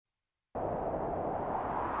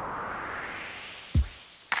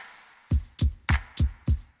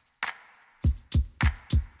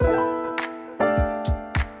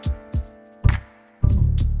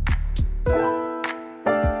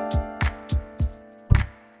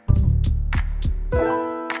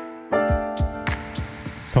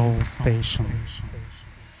Soul Station.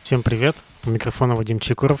 Всем привет, у микрофона Вадим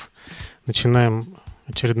Чекуров. Начинаем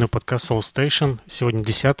очередной подкаст Soul Station. Сегодня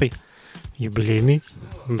 10-й, юбилейный,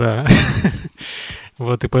 да.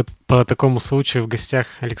 Вот и по такому случаю в гостях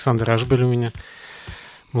Александр Ашбель у меня,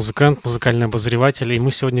 музыкант, музыкальный обозреватель. И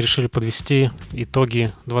мы сегодня решили подвести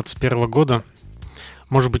итоги 2021 года.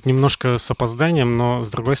 Может быть, немножко с опозданием, но с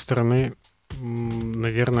другой стороны,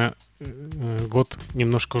 наверное, год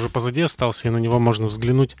немножко уже позади остался, и на него можно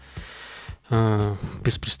взглянуть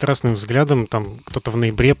беспристрастным взглядом. Там кто-то в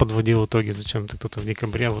ноябре подводил итоги зачем-то, кто-то в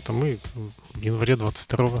декабре, вот, а мы в январе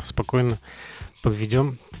 22-го спокойно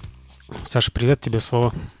подведем. Саша, привет, тебе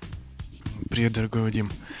слово. Привет, дорогой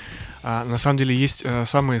Вадим. На самом деле есть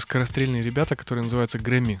самые скорострельные ребята, которые называются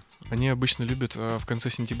Грэмми. Они обычно любят в конце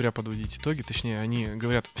сентября подводить итоги, точнее, они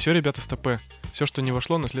говорят: все, ребята, стопэ, все, что не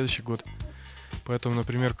вошло, на следующий год. Поэтому,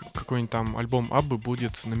 например, какой-нибудь там альбом Аббы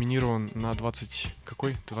будет номинирован на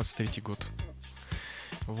 23-й год.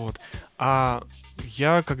 Вот. А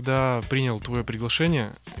я, когда принял твое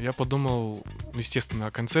приглашение, я подумал, естественно,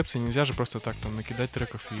 о концепции. Нельзя же просто так там накидать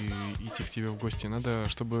треков и идти к тебе в гости. Надо,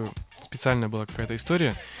 чтобы специальная была какая-то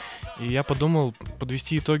история. И я подумал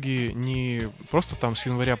подвести итоги не просто там с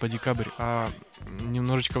января по декабрь, а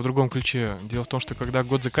немножечко в другом ключе. Дело в том, что когда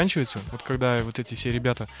год заканчивается, вот когда вот эти все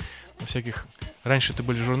ребята во всяких... Раньше это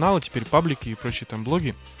были журналы, теперь паблики и прочие там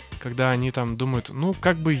блоги. Когда они там думают, ну,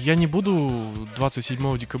 как бы я не буду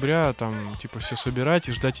 27 декабря там, типа, все собирать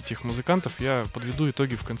и ждать этих музыкантов, я подведу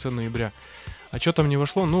итоги в конце ноября. А что там не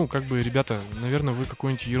вошло? Ну, как бы, ребята, наверное, вы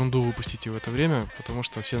какую-нибудь ерунду выпустите в это время, потому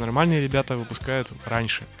что все нормальные ребята выпускают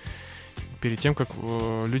раньше. Перед тем, как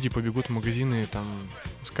люди побегут в магазины, там,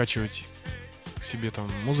 скачивать себе там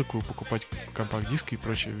музыку, покупать компакт-диски и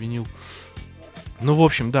прочее, винил. Ну, в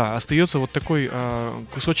общем, да, остается вот такой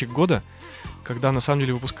кусочек года, когда на самом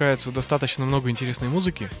деле выпускается достаточно много интересной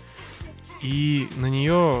музыки, и на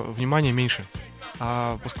нее внимания меньше.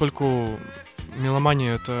 А поскольку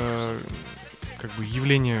меломания — это как бы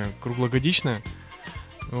явление круглогодичное,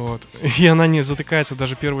 вот, и она не затыкается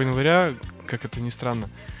даже 1 января, как это ни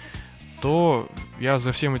странно, то я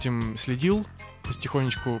за всем этим следил,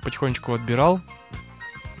 потихонечку отбирал,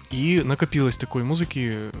 и накопилось такой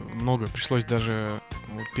музыки много. Пришлось даже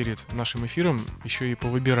вот перед нашим эфиром еще и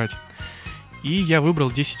повыбирать. И я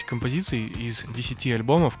выбрал 10 композиций из 10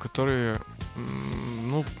 альбомов, которые,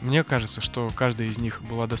 ну, мне кажется, что каждая из них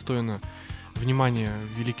была достойна внимания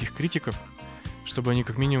великих критиков, чтобы они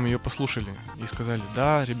как минимум ее послушали и сказали: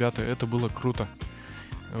 да, ребята, это было круто.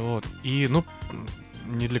 Вот. И, ну,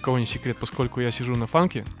 ни для кого не секрет, поскольку я сижу на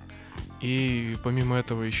фанке, и помимо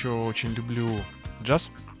этого еще очень люблю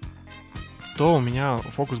джаз, то у меня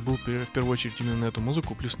фокус был в первую очередь именно на эту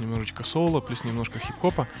музыку, плюс немножечко соло, плюс немножко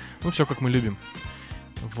хип-хопа, ну, все как мы любим.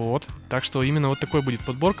 Вот, так что именно вот такой будет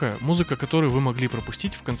подборка, музыка, которую вы могли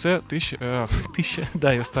пропустить в конце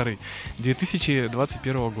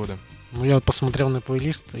 2021 года. Ну, я вот посмотрел на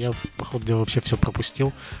плейлист, я, по ходу дела, вообще все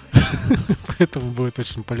пропустил, поэтому будет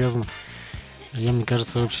очень полезно. Я, мне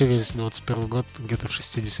кажется, вообще весь 21 год где-то в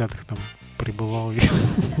 60-х там пребывал.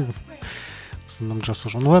 В основном джаз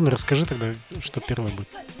уже. Ну ладно, расскажи тогда, что первое будет.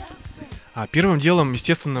 Первым делом,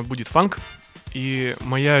 естественно, будет фанк. И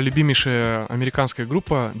моя любимейшая американская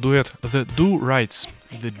группа, дуэт The Do Rights.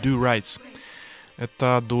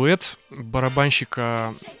 Это дуэт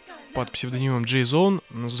барабанщика под псевдонимом Джей Зоун.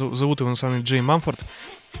 Зовут его на самом деле Джей Мамфорд.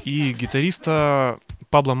 И гитариста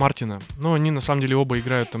Пабло Мартина. Ну, они на самом деле оба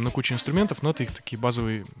играют там на куче инструментов, но это их такие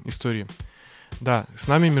базовые истории. Да, с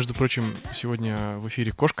нами, между прочим, сегодня в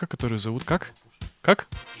эфире кошка, которую зовут как? Как?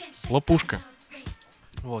 Лопушка.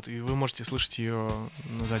 Вот, и вы можете слышать ее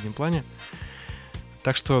на заднем плане.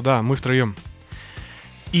 Так что, да, мы втроем.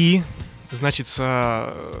 И, значит,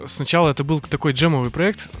 сначала это был такой джемовый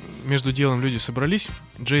проект. Между делом люди собрались.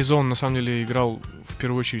 Джей Зон, на самом деле, играл в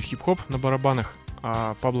первую очередь хип-хоп на барабанах,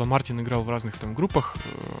 а Пабло Мартин играл в разных там группах.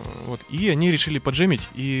 Вот, и они решили поджемить.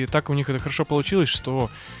 И так у них это хорошо получилось, что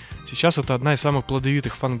сейчас это одна из самых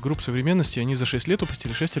плодовитых фанк-групп современности. Они за 6 лет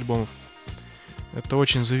выпустили 6 альбомов. Это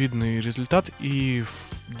очень завидный результат. И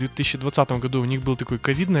в 2020 году у них был такой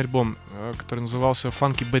ковидный альбом, который назывался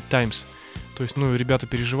Funky Bad Times. То есть, ну, ребята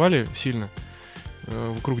переживали сильно,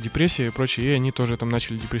 вокруг депрессии и прочее, и они тоже там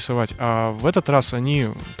начали депрессовать. А в этот раз они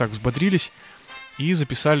так взбодрились и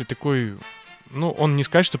записали такой... Ну, он не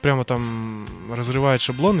сказать, что прямо там разрывает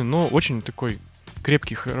шаблоны, но очень такой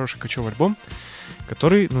крепкий, хороший кочевый альбом,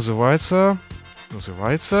 который называется он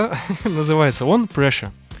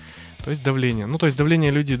Pressure, то есть давление. Ну, то есть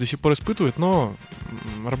давление люди до сих пор испытывают, но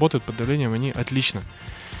работают под давлением они отлично.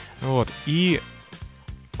 Вот. И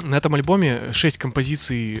На этом альбоме 6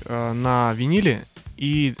 композиций на виниле,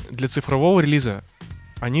 и для цифрового релиза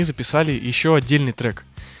они записали еще отдельный трек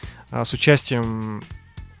с участием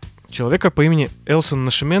человека по имени Элсон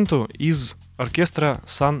Нашименту из оркестра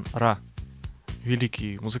Сан Ра.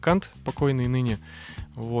 Великий музыкант, покойный ныне.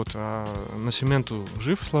 Вот, а Насименту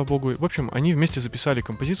жив, слава богу. В общем, они вместе записали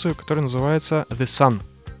композицию, которая называется The Sun,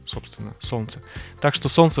 собственно, солнце. Так что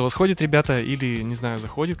солнце восходит, ребята, или, не знаю,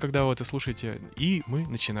 заходит, когда вы это слушаете. И мы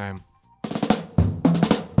начинаем.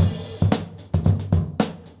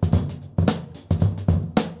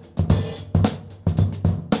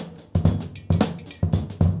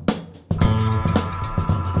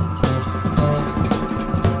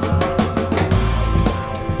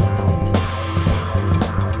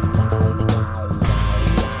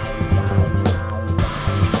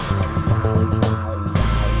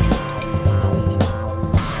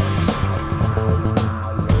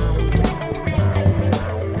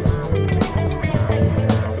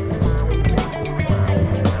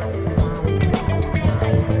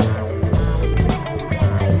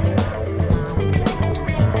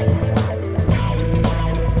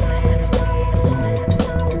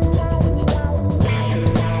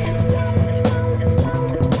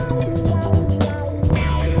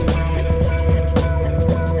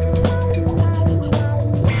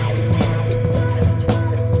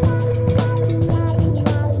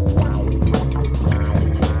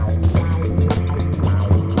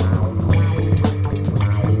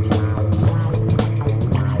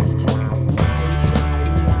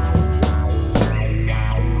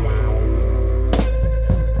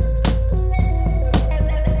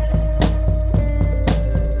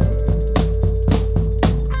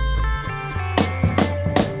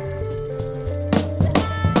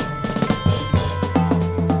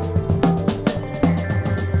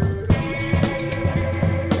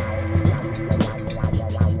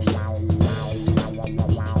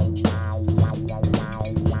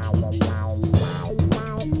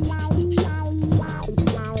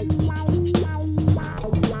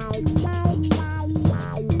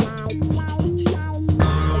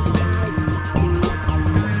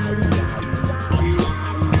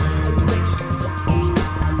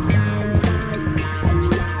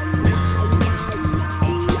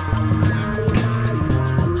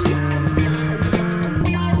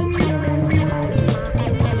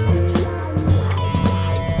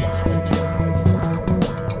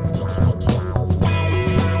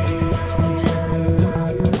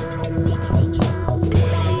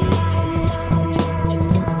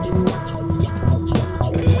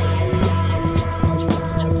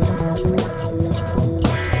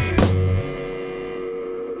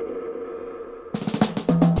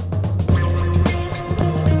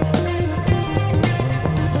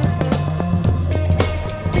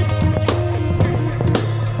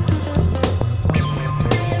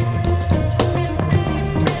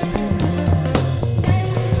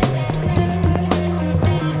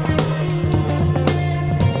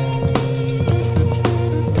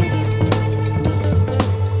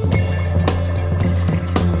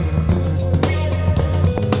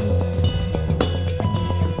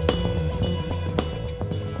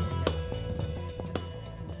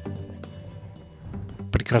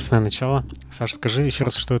 Прекрасное начало. Саш, скажи еще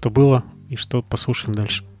раз, что это было и что послушаем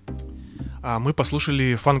дальше. Мы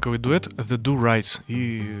послушали фанковый дуэт The Do Rights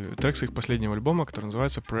и трек с их последнего альбома, который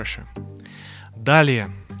называется Pressure.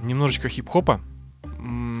 Далее немножечко хип-хопа.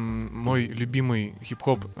 Мой любимый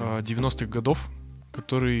хип-хоп 90-х годов,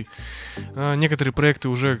 который... Некоторые проекты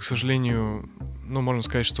уже, к сожалению, можно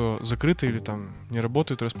сказать, что закрыты или там не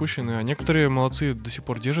работают, распущены, а некоторые молодцы до сих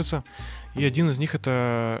пор держатся. И один из них —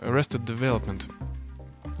 это Arrested Development.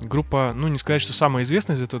 Группа, не сказать, что самая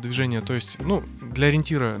известная из этого движения, то есть, для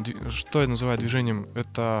ориентира, что я называю движением,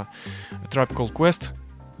 это Tribe Called Quest,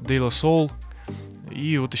 De La Soul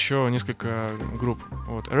и вот еще несколько групп.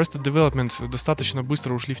 Вот. Arrested Development достаточно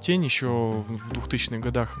быстро ушли в тень еще в 2000-х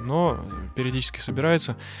годах, но периодически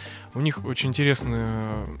собираются. У них очень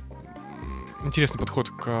интересный подход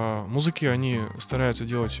к музыке, они стараются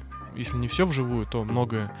делать, если не все вживую, то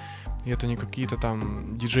многое, и это не какие-то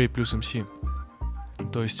там диджей плюс MC.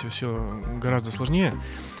 То есть все гораздо сложнее.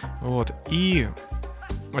 Вот. И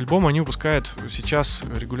альбом они выпускают сейчас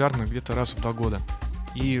регулярно где-то раз в 2 года.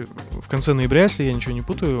 И в конце ноября, если я ничего не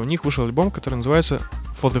путаю, у них вышел альбом, который называется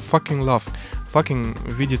For the Fucking Love. Fucking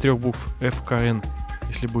в виде 3 букв FKN,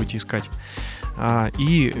 если будете искать.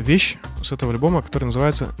 И вещь с этого альбома, которая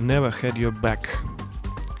называется Never Had Your Back.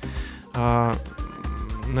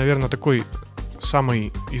 Наверное, такой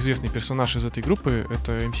самый известный персонаж из этой группы —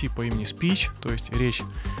 это MC по имени Speech, то есть речь.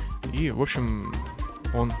 И, в общем,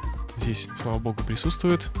 он здесь, слава богу,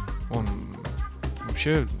 присутствует. Он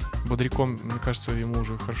вообще бодряком, мне кажется, ему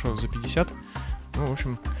уже хорошо за 50. Ну, в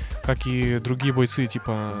общем, как и другие бойцы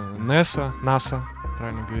типа НАСА,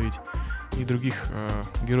 правильно говорить, и других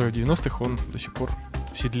героев 90-х, он до сих пор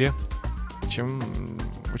в седле, чем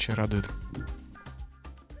очень радует.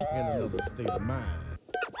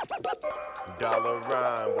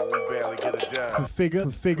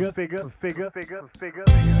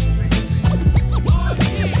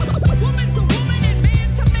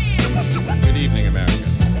 Good evening, America.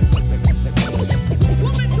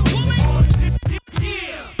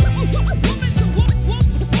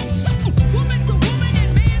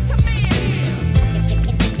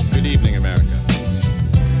 Good evening, America.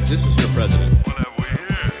 This is your president.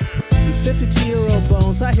 These 52-year-old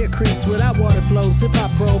bones, I hear creeks without water flows.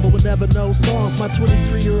 Hip-hop pro, but would never know songs my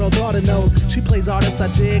 23-year-old daughter knows. She plays artists I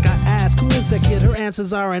dig, I ask, who is that kid? Her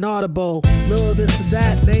answers are inaudible. Little this or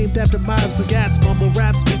that, named after Miles and Gas. Mumble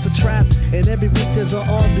rap, speaks a trap, and every week there's an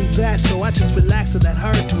all-new batch. So I just relax and let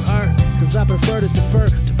her do her, cause I prefer to defer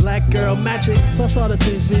to black girl magic. Plus all the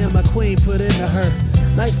things me and my queen put into her.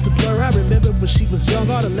 Life's a blur, I remember when she was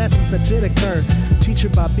young, all the lessons that did occur. Teach her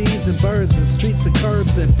about bees and birds and streets and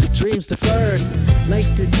curbs and dreams deferred.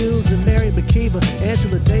 Langston Hughes and Mary McKeever,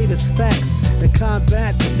 Angela Davis, facts that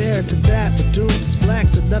combat the narrative that we're doomed as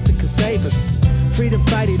blacks and nothing can save us. Freedom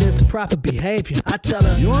fighting is the proper behavior. I tell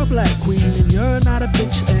her, you're a black queen and you're not a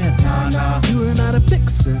bitch, and nah, you are not a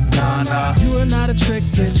vixen, nah, you are not a trick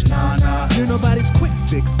bitch, nah, you're nobody's quick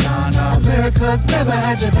fix, nah, America's never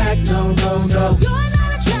had your back, no. You're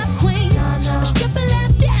not a trap queen, a stripper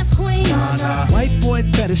lap dance queen, White boy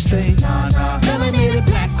fetish thing, melanated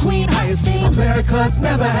black queen, highest esteem. America's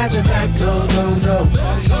never had your back, no.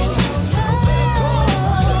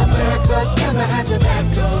 America's never had your back,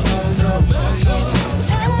 no.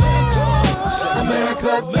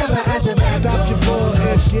 America's never had your back. Stop your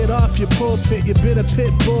bullish, get off your pulpit. You've been a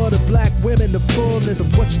pit bull to black women, the fullness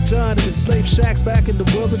of what you done in the slave shacks back in the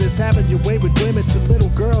wilderness, having your way with women to little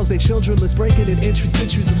girls, they childrenless, breaking in entry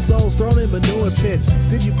centuries of souls, thrown in manure pits.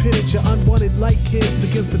 Then you pitted your unwanted light kids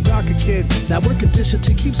against the darker kids. Now we're conditioned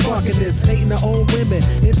to keep sparking this, hating our own women,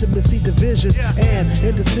 intimacy divisions and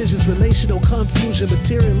indecisions, relational confusion,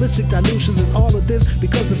 materialistic dilutions, and all of this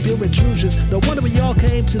because of your intrusions. No wonder we all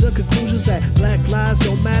came to the conclusions that black lives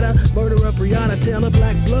don't matter. Murder of Breonna Taylor,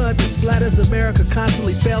 black blood that splatters America,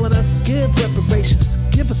 constantly failing us. Give reparations,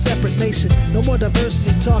 give a separate nation. No more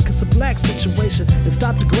diversity talk, it's a black situation. And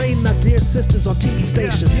stop degrading our dear sisters on TV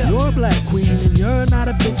stations. You're a black queen and you're not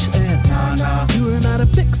a bitch, and you are not a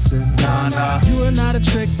vixen, you are not a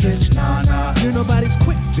trick bitch, you're nobody's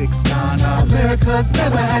quick fix, America's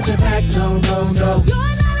never had your back, no.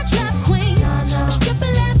 You're not a trap queen, a stripper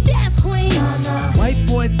lap dance queen, White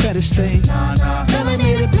boy fetish thing,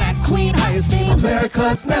 melanated black queen, highest esteem.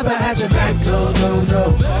 America's never had your back, no.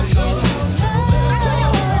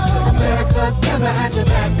 America's never had your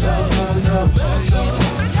back, no.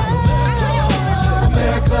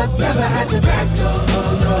 America's never had your back, no.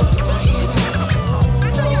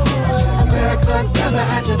 America's never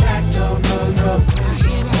had your back, no.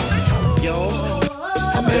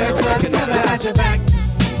 America's never had your back.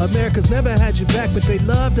 America's never had your back, but they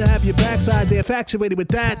love to have your backside. They're infatuated with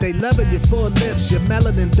that. They loving your full lips, your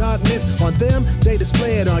melanin darkness. On them, they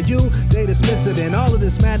display it. On you, they dismiss it. And all of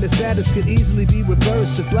this madness, sadness could easily be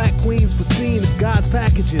reversed if black queens were seen as God's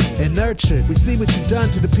packages and nurtured. We see what you've done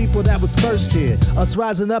to the people that was first here. Us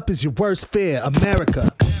rising up is your worst fear,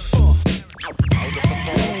 America.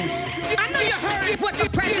 I know you heard what the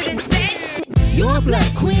president said. You're a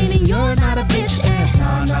black queen and you're not a bitch,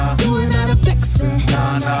 and you are not a vixen,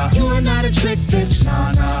 you are not a trick bitch,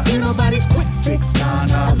 you're nobody's quick fix,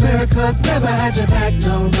 America's never had your back,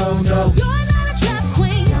 no. You're not a trap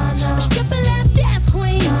queen, a stripper lap dance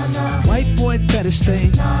queen, White boy fetish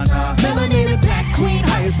thing, melanated black queen,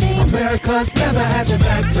 highest esteem. America's never had your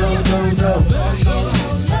back, no.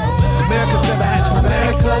 America's never had your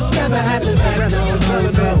back. America's never had your back,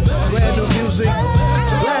 no. Brand new music,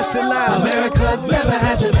 blasting loud. America's never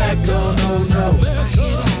had your back, no.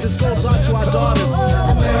 This goes on to our daughters.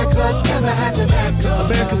 America's never had your back, no.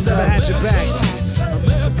 America's never had your back.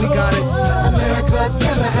 We got it. America's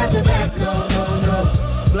never had your back, no.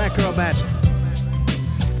 Black girl magic.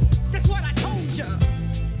 That's what I told you.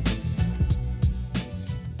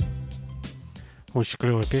 Очень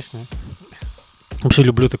клевая песня. Вообще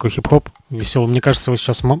люблю такой хип-хоп веселый. Мне кажется, вот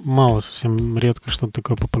сейчас мало, совсем редко что-то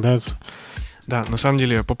такое попадается. Да, на самом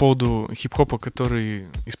деле, по поводу хип-хопа, который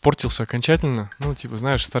испортился окончательно, ну, типа,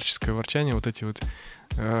 знаешь, старческое ворчание, вот эти вот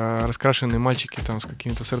раскрашенные мальчики там с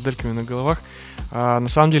какими-то сардельками на головах. А на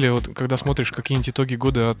самом деле, вот когда смотришь какие-нибудь итоги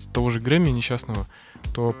года от того же Грэмми несчастного,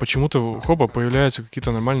 то почему-то хоба появляются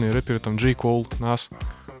какие-то нормальные рэперы, там Джей Кол, Нас,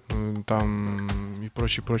 там и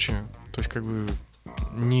прочее. То есть как бы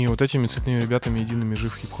не вот этими цветными ребятами едиными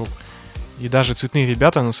жив хип-хоп. И даже цветные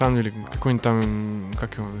ребята, на самом деле, какой-нибудь там,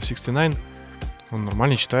 как его, 69, он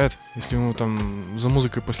нормально читает. Если ему там за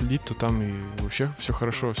музыкой последить, то там и вообще все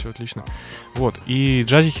хорошо, все отлично. Вот. И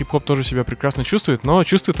джази хип-хоп тоже себя прекрасно чувствует, но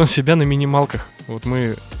чувствует он себя на минималках. Вот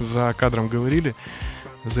мы за кадром говорили,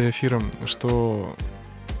 за эфиром, что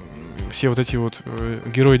все вот эти вот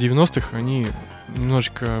герои 90-х, они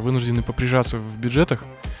немножечко вынуждены поприжаться в бюджетах,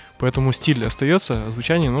 поэтому стиль остается, а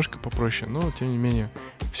звучание немножко попроще. Но, тем не менее,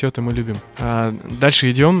 все это мы любим.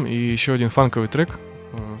 Дальше идем, и еще один фанковый трек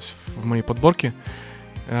в моей подборке.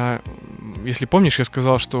 Если помнишь, я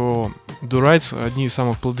сказал, что Do Rights одни из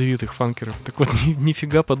самых плодовитых фанкеров. Так вот,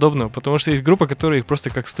 нифига подобного, потому что есть группа, которая их просто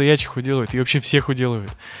как стоячих уделывает, и вообще всех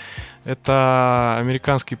уделывает. Это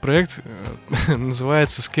американский проект,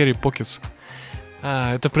 называется Scary Pockets.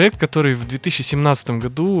 Это проект, который в 2017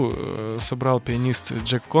 году собрал пианист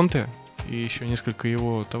Джек Конте и еще несколько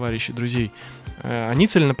его товарищей, друзей. Они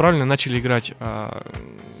целенаправленно начали играть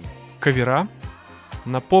кавера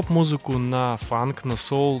на поп-музыку, на фанк, на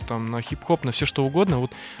соул, там, на хип-хоп, на все что угодно,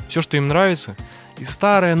 вот все, что им нравится. И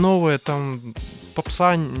старое, новое, там,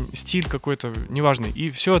 попса, стиль какой-то, неважно. И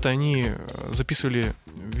все это они записывали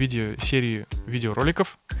в виде серии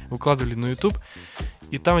видеороликов, выкладывали на YouTube.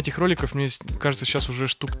 И там этих роликов, мне кажется, сейчас уже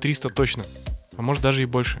штук 300 точно, а может даже и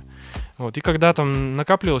больше. Вот. И когда там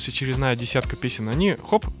накапливалось очередная десятка песен, они,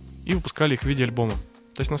 хоп, и выпускали их в виде альбома.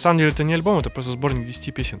 То есть, на самом деле, это не альбом, это просто сборник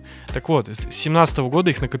 10 песен. Так вот, с 2017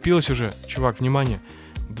 года их накопилось уже, чувак, внимание,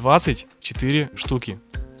 24 штуки.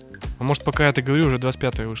 А может, пока я это говорю, уже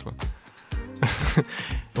 25-я вышла.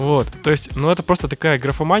 Вот, то есть, ну это просто такая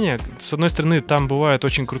графомания. С одной стороны, там бывают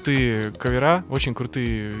очень крутые кавера, очень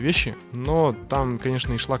крутые вещи, но там,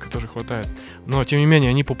 конечно, и шлака тоже хватает. Но, тем не менее,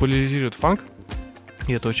 они популяризируют фанк,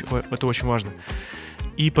 и это очень важно.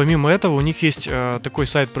 И помимо этого у них есть такой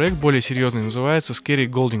сайт-проект более серьезный, называется Scary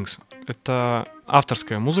Goldings. Это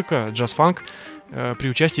авторская музыка, джаз-фанк, при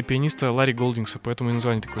участии пианиста Ларри Голдингса, поэтому и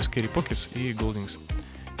название такое Scary Pockets и Goldings.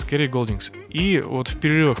 Scary Goldings. И вот в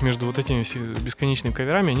перерывах между вот этими бесконечными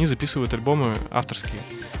каверами они записывают альбомы авторские.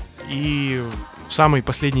 И в самый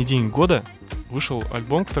последний день года вышел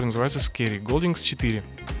альбом, который называется Scary Goldings 4.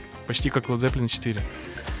 Почти как Led Zeppelin 4.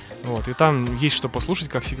 Вот, и там есть что послушать,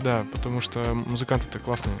 как всегда, потому что музыканты-то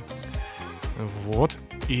классные. Вот.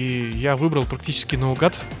 И я выбрал практически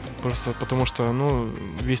наугад, просто потому что, ну,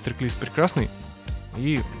 весь трек-лист прекрасный.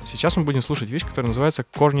 И сейчас мы будем слушать вещь, которая называется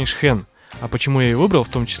Cornish Hen. А почему я ее выбрал в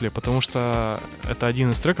том числе? Потому что это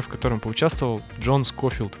один из треков, в котором поучаствовал Джон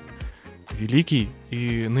Скофилд. Великий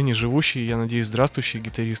и ныне живущий, я надеюсь, здравствующий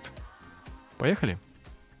гитарист. Поехали!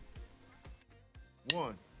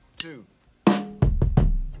 1,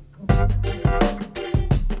 2.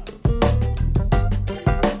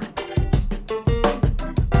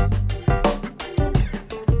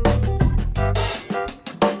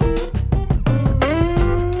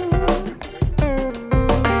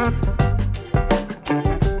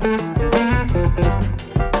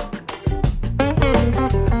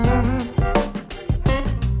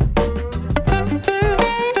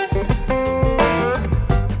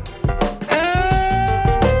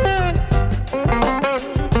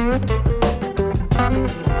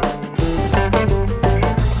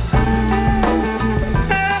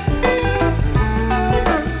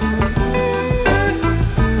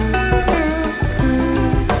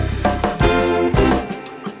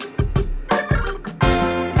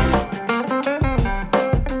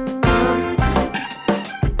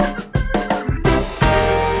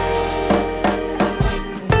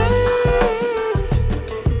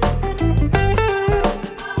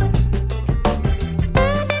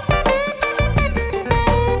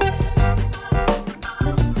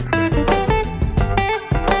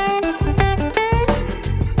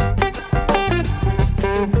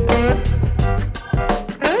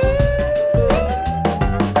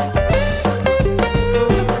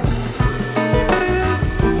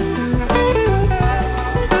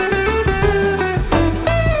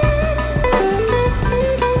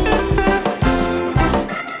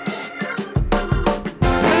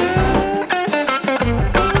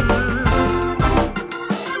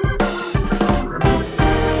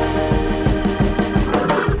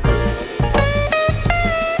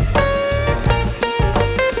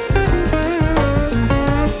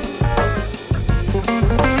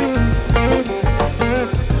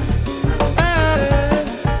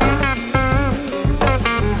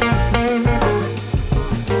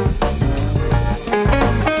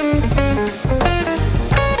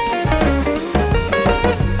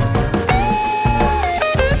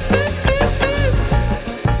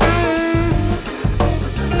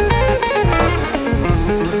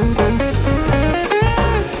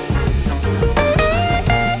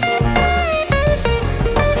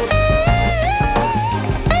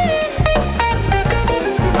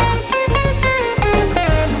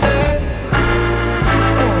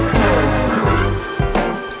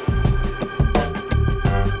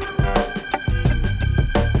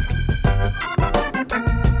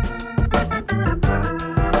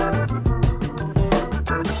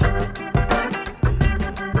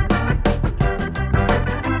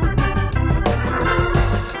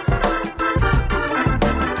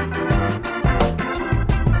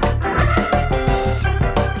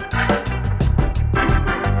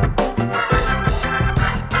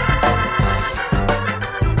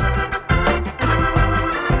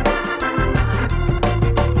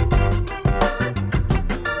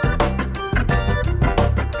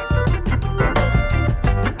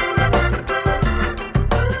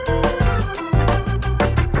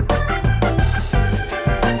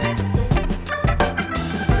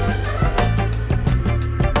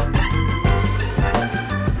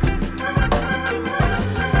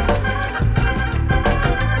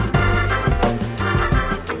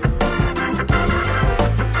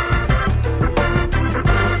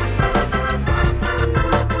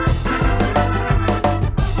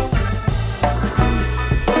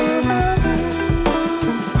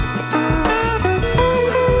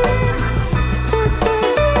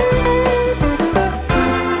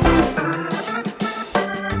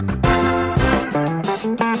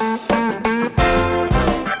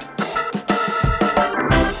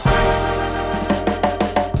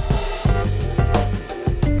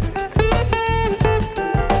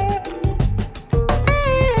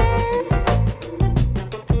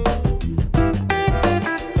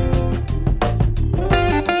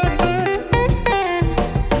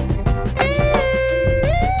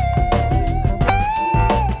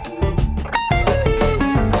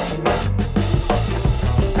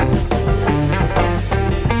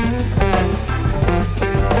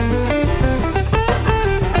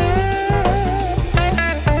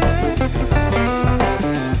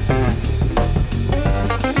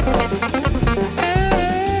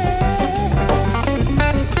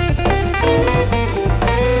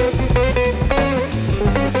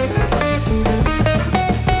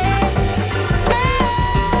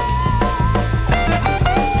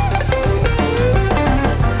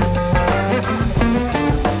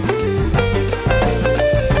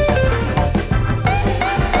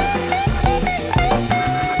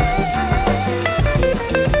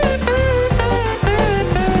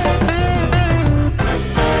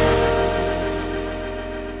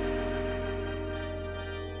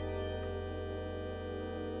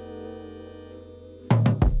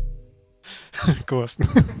 Классно.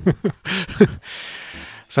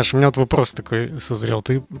 Саша, у меня вот вопрос такой созрел.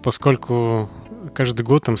 Ты, поскольку каждый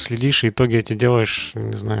год там следишь и итоги эти делаешь,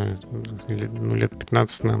 не знаю, лет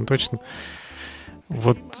 15, наверное, точно.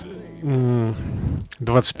 Вот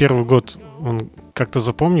 21 год, он как-то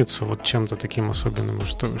запомнится вот чем-то таким особенным,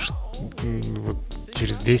 что вот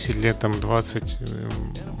через 10 лет, там 20,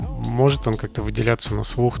 может он как-то выделяться на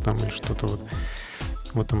слух там или что-то вот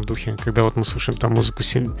в этом духе. Когда вот мы слушаем там музыку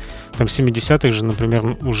там 70-х же,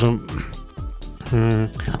 например, уже...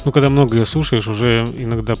 Ну, когда много ее слушаешь, уже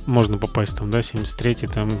иногда можно попасть там, да, 73-й,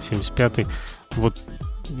 там, 75-й. Вот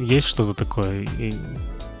есть что-то такое? И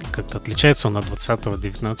как-то отличается он от 20-го,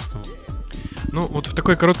 19-го? Ну, вот в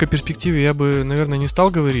такой короткой перспективе я бы, наверное, не стал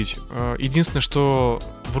говорить. Единственное, что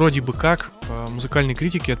вроде бы как музыкальные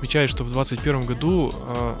критики отмечают, что в 2021 году,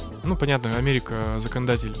 ну, понятно, Америка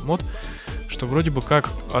законодатель мод, что вроде бы как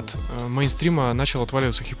от мейнстрима начал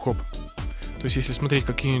отваливаться хип-хоп. То есть, если смотреть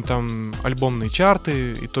какие-нибудь там альбомные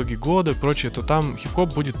чарты, итоги года и прочее, то там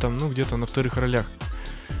хип-хоп будет там, ну, где-то на вторых ролях.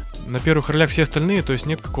 На первых ролях все остальные, то есть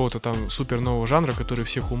нет какого-то там супер нового жанра, который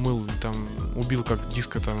всех умыл, там, убил как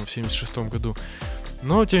диско там в 76-м году.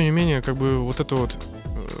 Но, тем не менее, как бы вот это вот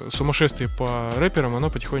сумасшествие по рэперам,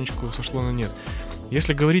 оно потихонечку сошло на нет.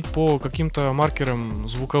 Если говорить по каким-то маркерам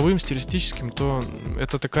звуковым, стилистическим, то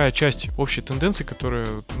это такая часть общей тенденции, которая,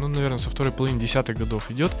 ну, наверное, со второй половины десятых годов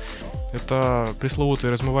идет. Это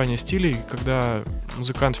пресловутое размывание стилей, когда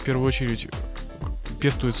музыкант в первую очередь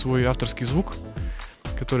пестует свой авторский звук,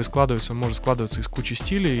 который может складываться из кучи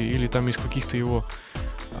стилей или там из каких-то его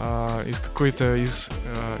из какой-то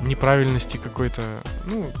неправильности какой-то,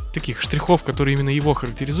 ну, таких штрихов, которые именно его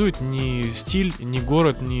характеризуют, не стиль, не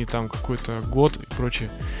город, не там какой-то год и прочее.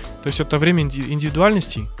 То есть это время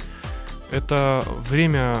индивидуальностей, это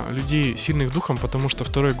время людей сильных духом, потому что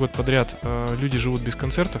второй год подряд люди живут без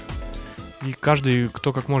концертов, и каждый,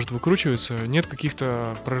 кто как может, выкручивается. Нет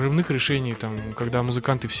каких-то прорывных решений, там, когда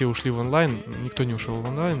музыканты все ушли в онлайн, никто не ушел в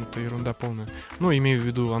онлайн, это ерунда полная. Ну, имею в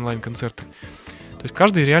виду онлайн-концерты. То есть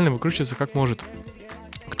каждый реально выкручивается как может.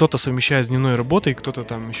 Кто-то совмещает с дневной работой, кто-то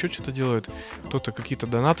там еще что-то делает, кто-то какие-то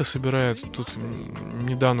донаты собирает. Тут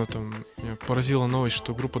недавно там меня поразила новость,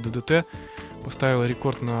 что группа ДДТ поставила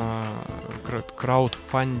рекорд на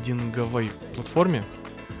краудфандинговой платформе.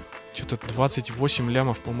 Что-то 28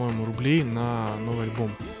 лямов, по-моему, рублей на новый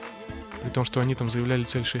альбом. При том, что они там заявляли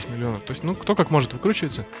цель 6 миллионов. То есть, ну, кто как может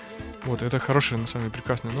выкручивается. Вот, это хорошая, на самом деле,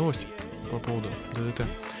 прекрасная новость по поводу ДДТ.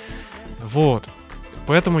 Вот.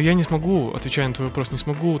 Поэтому я не смогу, отвечая на твой вопрос, не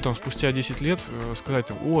смогу там спустя 10 лет сказать,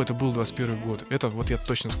 там, о, это был 21 год. Это вот я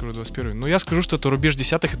точно скажу 21. Но я скажу, что это рубеж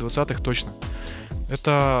 10-х и 20-х точно.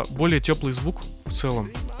 Это более теплый звук в целом.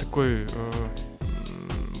 Такой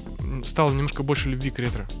стало немножко больше любви к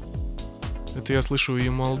ретро. Это я слышу и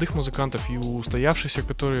у молодых музыкантов, и у устоявшихся,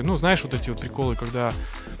 которые, ну, знаешь, вот эти вот приколы, когда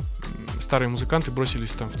старые музыканты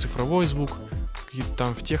бросились там в цифровой звук, какие-то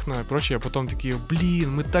там в техно и прочее, а потом такие,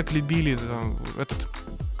 блин, мы так любили там, этот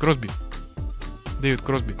Кросби, Дэвид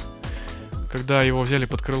Кросби, когда его взяли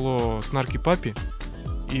под крыло Снарки Папи,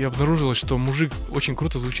 и обнаружилось, что мужик очень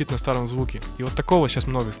круто звучит на старом звуке. И вот такого сейчас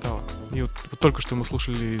много стало. И вот только что мы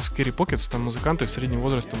слушали Scary Pockets, там музыканты средним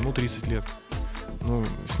возрастом, ну, 30 лет. Ну,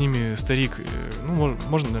 с ними старик, ну,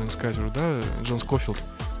 можно, наверное, сказать уже, да, Джон Скофилд.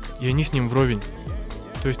 И они с ним вровень.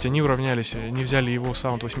 То есть они уравнялись, они взяли его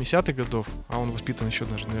саунд 80-х годов, а он воспитан еще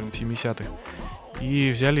даже, наверное, в 70-х.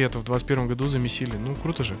 И взяли это в 21 году, замесили. Ну,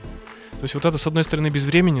 круто же. То есть вот это, с одной стороны, без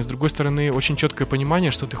времени, с другой стороны, очень четкое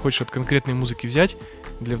понимание, что ты хочешь от конкретной музыки взять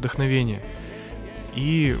для вдохновения.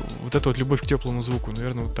 И вот эта вот любовь к теплому звуку,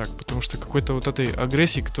 наверное, вот так. Потому что какой-то вот этой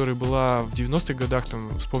агрессии, которая была в 90-х годах,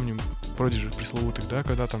 там, вспомним Prodigy пресловутых, да,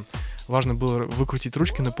 когда там важно было выкрутить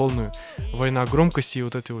ручки на полную, война громкости и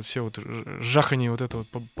вот эти вот все вот жахание вот это вот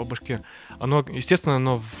по башке. Оно, естественно,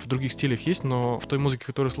 оно в других стилях есть, но в той музыке,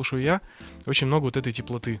 которую слушаю я, очень много вот этой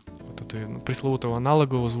теплоты, вот этой, ну, пресловутого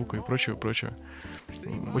аналогового звука и прочего.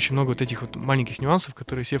 Очень много вот этих вот маленьких нюансов,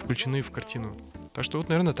 которые все включены в картину. Так что вот,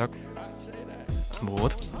 наверное, так.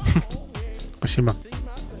 Вот. Спасибо.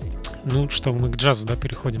 Ну что, мы к джазу, да,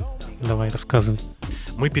 переходим? Давай, рассказывай.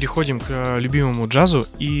 Мы переходим к любимому джазу,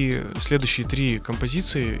 и следующие 3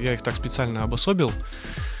 композиции, я их так специально обособил,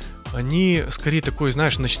 они скорее такой,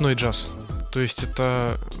 знаешь, ночной джаз. То есть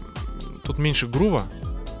это... Тут меньше грува,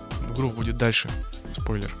 грув будет дальше,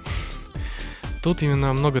 спойлер. Тут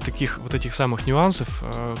именно много таких вот этих самых нюансов,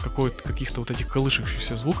 каких-то вот этих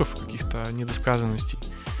колышущихся звуков, каких-то недосказанностей.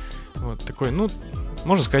 Вот такой, ну,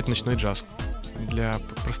 можно сказать, ночной джаз для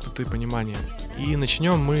простоты понимания. И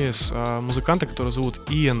начнем мы с музыканта, которого зовут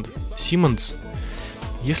Иэн Симмонс.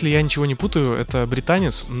 Если я ничего не путаю, это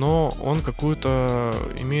британец, но он какую-то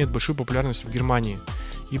имеет большую популярность в Германии.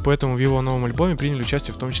 И поэтому в его новом альбоме приняли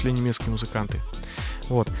участие в том числе немецкие музыканты.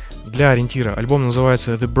 Вот. Для ориентира альбом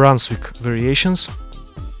называется The Brunswick Variations.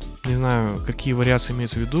 Не знаю, какие вариации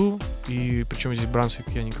имеются в виду, и причем здесь Брансвик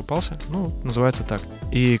я не копался, ну, называется так.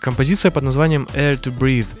 И композиция под названием Air to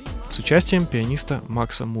Breathe с участием пианиста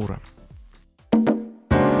Макса Мура.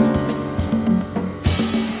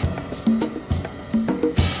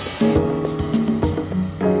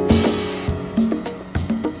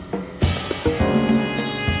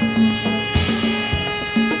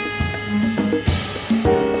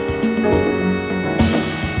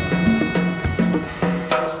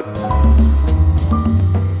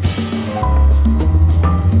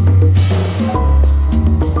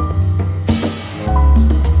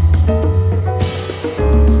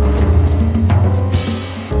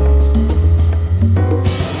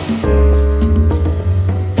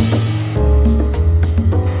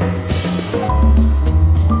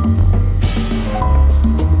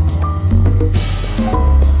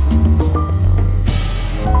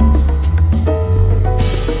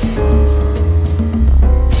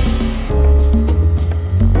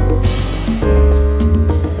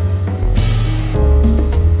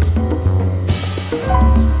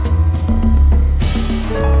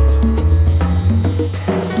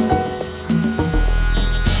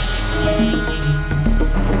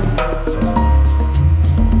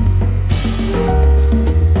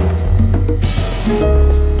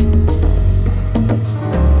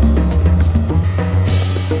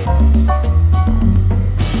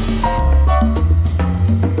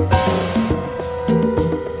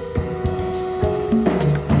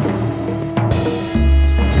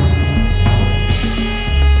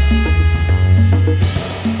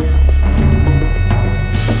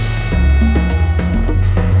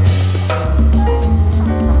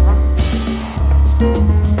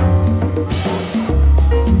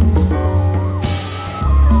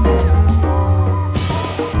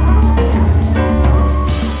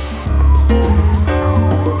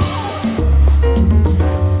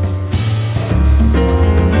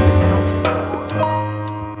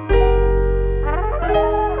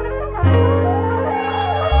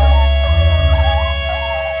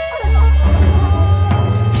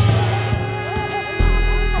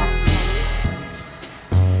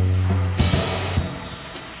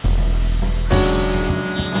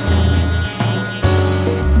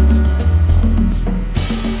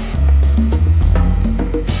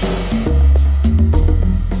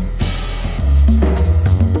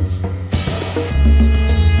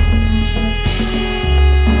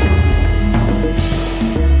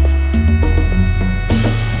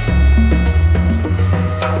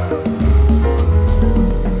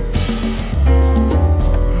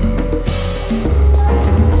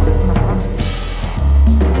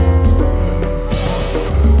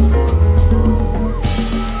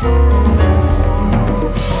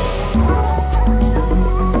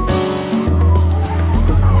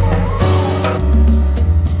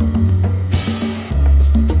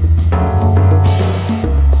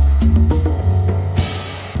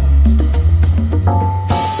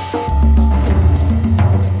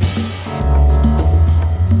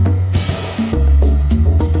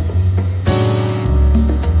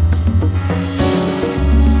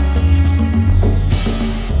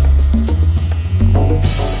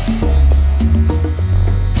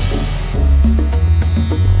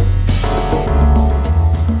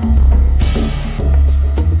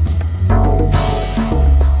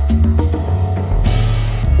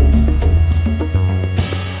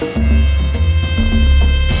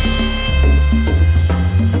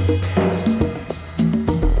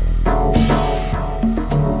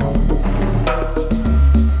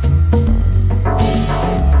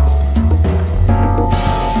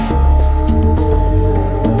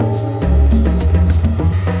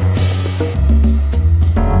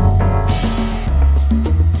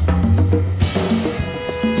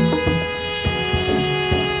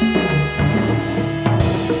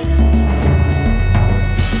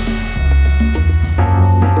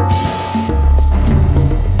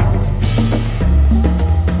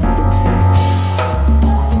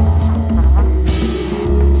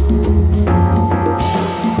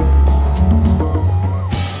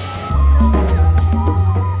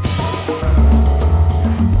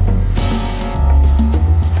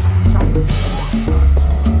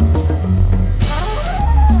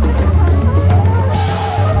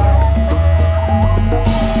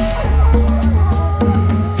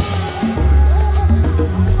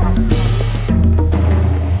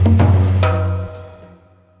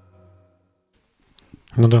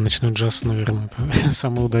 Ну да, ночной джаз, наверное, это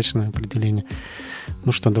самое удачное определение.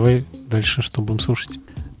 Ну что, давай дальше, что будем слушать?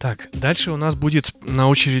 Так, дальше у нас будет на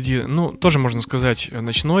очереди, ну, тоже можно сказать,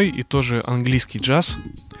 ночной и тоже английский джаз.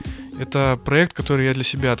 Это проект, который я для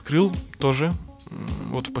себя открыл тоже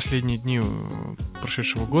вот в последние дни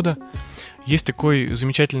прошедшего года. Есть такой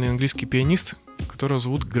замечательный английский пианист, которого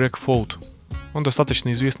зовут Грег Фоут. Он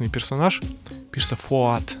достаточно известный персонаж, пишется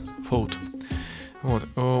Фоут. Вот.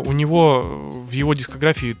 У него в его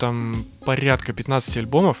дискографии там порядка 15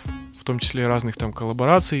 альбомов, в том числе разных там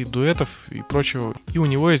коллабораций, дуэтов и прочего. И у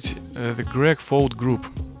него есть The Greg Fout Group.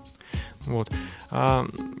 Вот.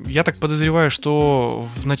 Я так подозреваю, что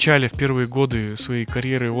в первые годы своей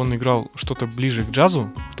карьеры он играл что-то ближе к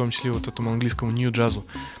джазу, в том числе вот этому английскому нью-джазу.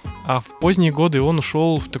 А в поздние годы он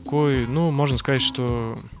ушел в такой, ну, можно сказать,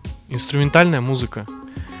 что инструментальная музыка,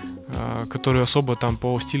 которую особо там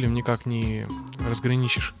по стилям никак не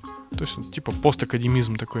разграничишь. То есть, типа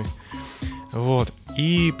постакадемизм такой. Вот.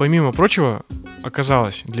 И помимо прочего,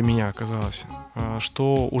 для меня оказалось,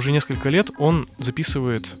 что уже несколько лет он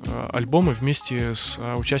записывает альбомы вместе с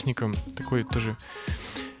участником такой тоже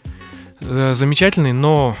замечательной,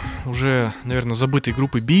 но уже, наверное, забытой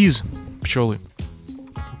группы Bees, пчелы,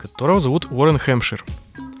 которого зовут Уоррен Хэмпшир.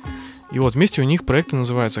 И вот вместе у них проект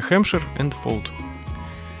называется Hampshire and Fout.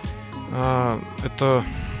 Это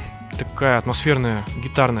такая атмосферная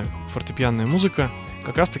гитарная фортепианная музыка,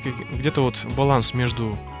 как раз таки где-то вот баланс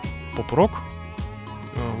между поп-рок,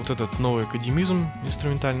 вот этот новый академизм,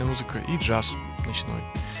 инструментальная музыка, и джаз ночной.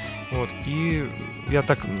 Вот. И я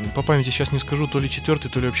так по памяти сейчас не скажу, то ли 4-й,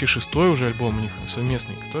 то ли вообще 6-й уже альбом у них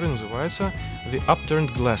совместный, который называется The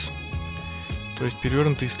Upturned Glass, то есть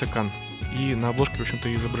перевернутый стакан. И на обложке, в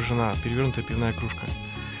общем-то, изображена перевернутая пивная кружка.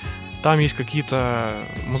 Там есть какие-то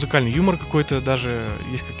музыкальный юмор какой-то, даже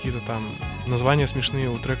есть какие-то там названия смешные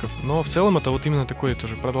у треков. Но в целом это вот именно такой,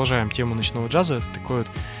 тоже продолжаем тему ночного джаза, это такой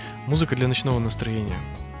вот музыка для ночного настроения.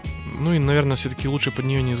 Ну и, наверное, все-таки лучше под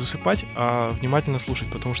нее не засыпать, а внимательно слушать,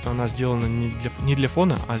 потому что она сделана не для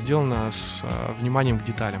фона, а сделана с вниманием к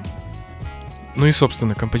деталям. Ну и,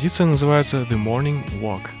 собственно, композиция называется The Morning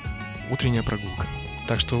Walk, утренняя прогулка.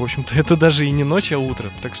 Так что, в общем-то, это даже и не ночь, а утро.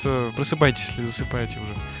 Так что просыпайтесь, если засыпаете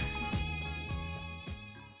уже.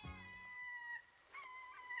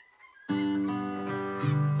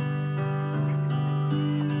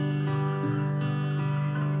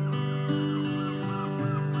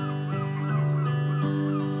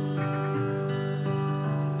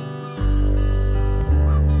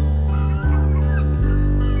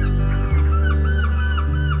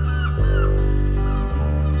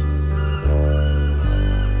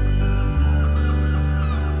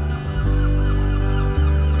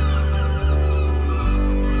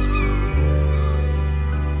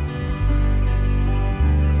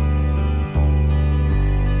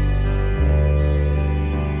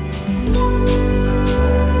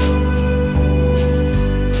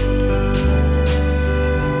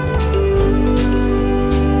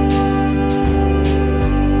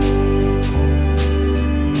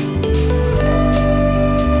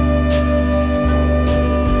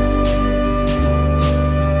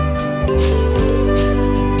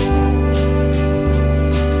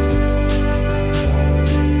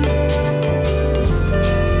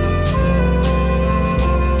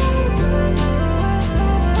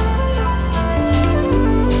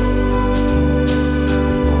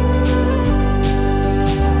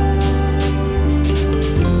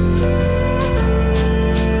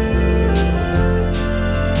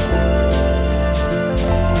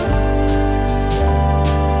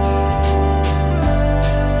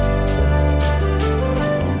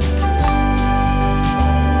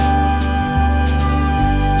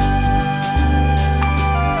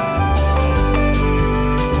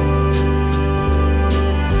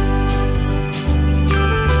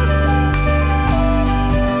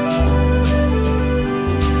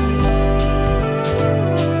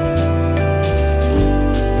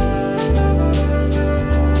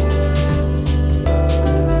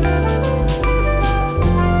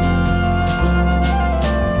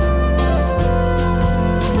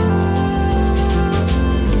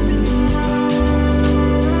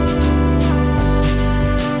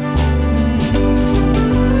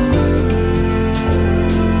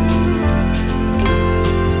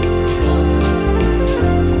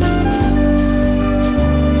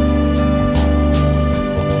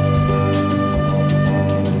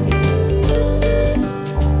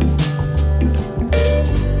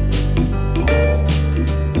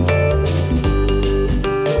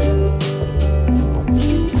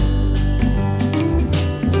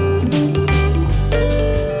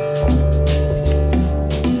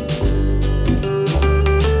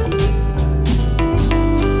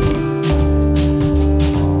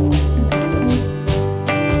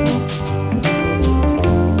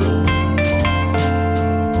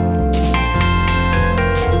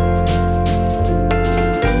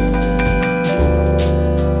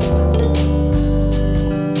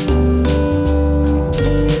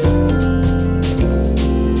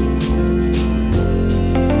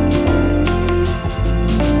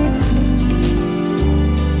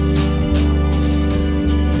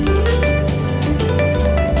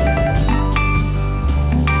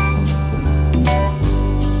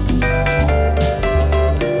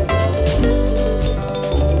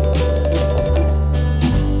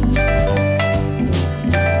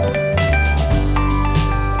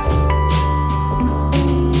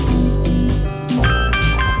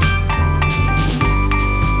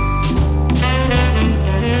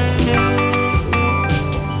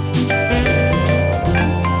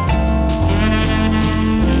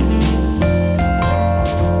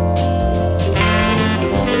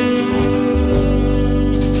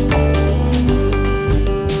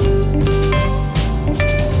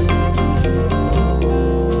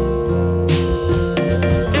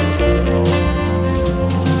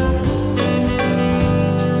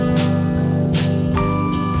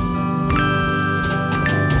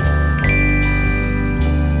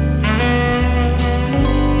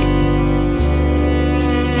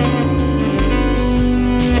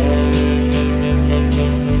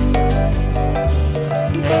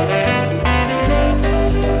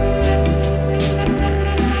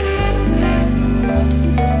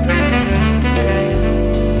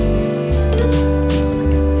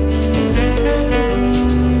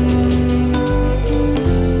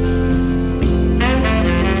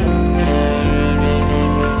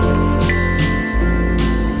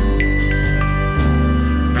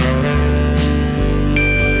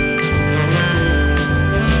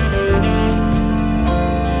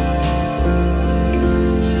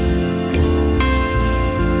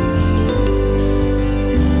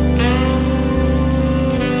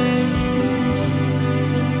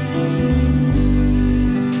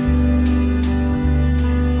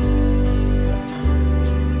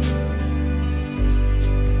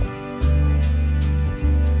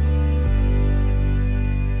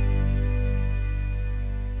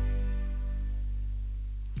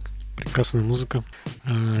 Прекрасная музыка.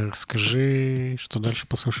 Расскажи, что дальше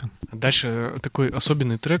послушаем. Дальше такой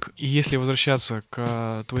особенный трек. И если возвращаться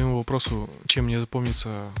к твоему вопросу, чем мне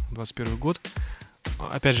запомнится 21 год,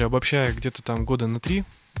 опять же, обобщая где-то там года на 3,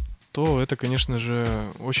 то это, конечно же,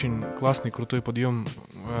 очень классный, крутой подъем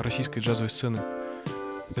российской джазовой сцены.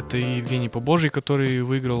 Это и Евгений Побожий, который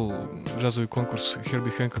выиграл джазовый конкурс Херби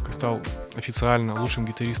Хэнкока, стал официально лучшим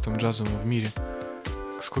гитаристом джазовым в мире.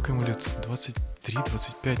 Сколько ему лет?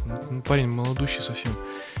 23-25? Ну, парень молодущий совсем.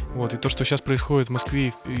 Вот. И то, что сейчас происходит в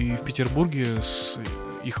Москве и в Петербурге с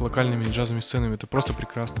их локальными джазовыми сценами, это просто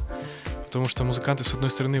прекрасно. Потому что музыканты, с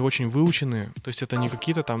одной стороны, очень выученные. То есть это не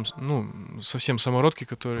какие-то там, ну, совсем самородки,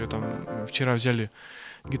 которые там вчера взяли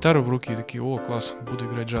гитару в руки и такие: о, класс, буду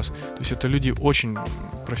играть джаз. То есть это люди очень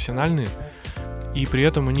профессиональные, и при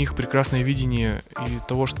этом у них прекрасное видение и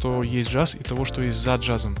того, что есть джаз, и того, что есть за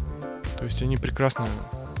джазом. То есть они прекрасно,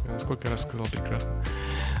 сколько раз сказал прекрасно,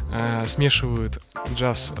 смешивают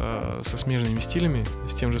джаз со смежными стилями,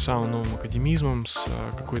 с тем же самым новым академизмом, с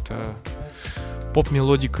какой-то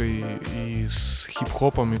поп-мелодикой и с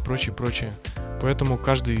хип-хопом и прочее. Поэтому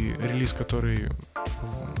каждый релиз, который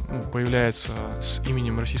появляется с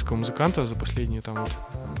именем российского музыканта за последние там вот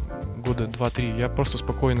года 2-3, я просто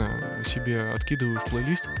спокойно себе откидываю в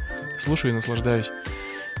плейлист, слушаю и наслаждаюсь.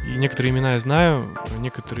 И некоторые имена я знаю,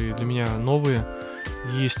 некоторые для меня новые.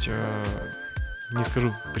 Есть, не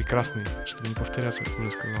скажу прекрасный, чтобы не повторяться, как уже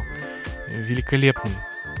сказал, великолепный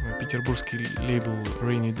петербургский лейбл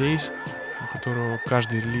Rainy Days, у которого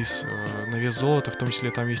каждый релиз на вес золота, в том числе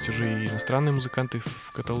там есть уже и иностранные музыканты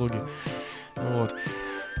в каталоге. Вот.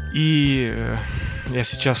 И я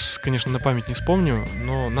сейчас, конечно, на память не вспомню,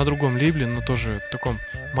 но на другом лейбле, но тоже таком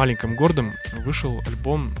маленьком, гордом, вышел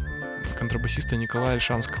альбом контрабасиста Николая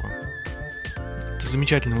Альшанского. Это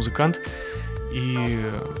замечательный музыкант. И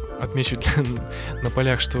отмечу на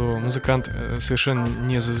полях, что музыкант совершенно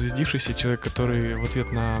не зазвездившийся, человек, который в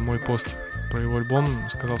ответ на мой пост про его альбом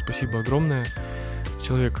сказал спасибо огромное.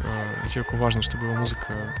 Человеку важно, чтобы его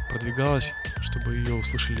музыка продвигалась, чтобы ее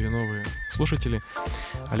услышали новые слушатели.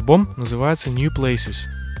 Альбом называется New Places.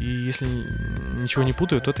 И если ничего не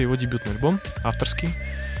путаю, то это его дебютный альбом, авторский.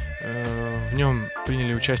 В нем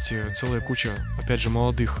приняли участие целая куча, опять же,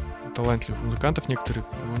 молодых, талантливых музыкантов.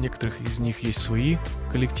 У некоторых из них есть свои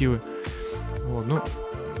коллективы. Вот, ну,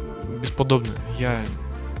 бесподобно. Я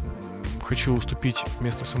хочу уступить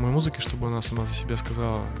место самой музыке, чтобы она сама за себя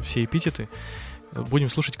сказала все эпитеты. Будем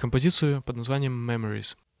слушать композицию под названием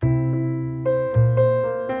Memories.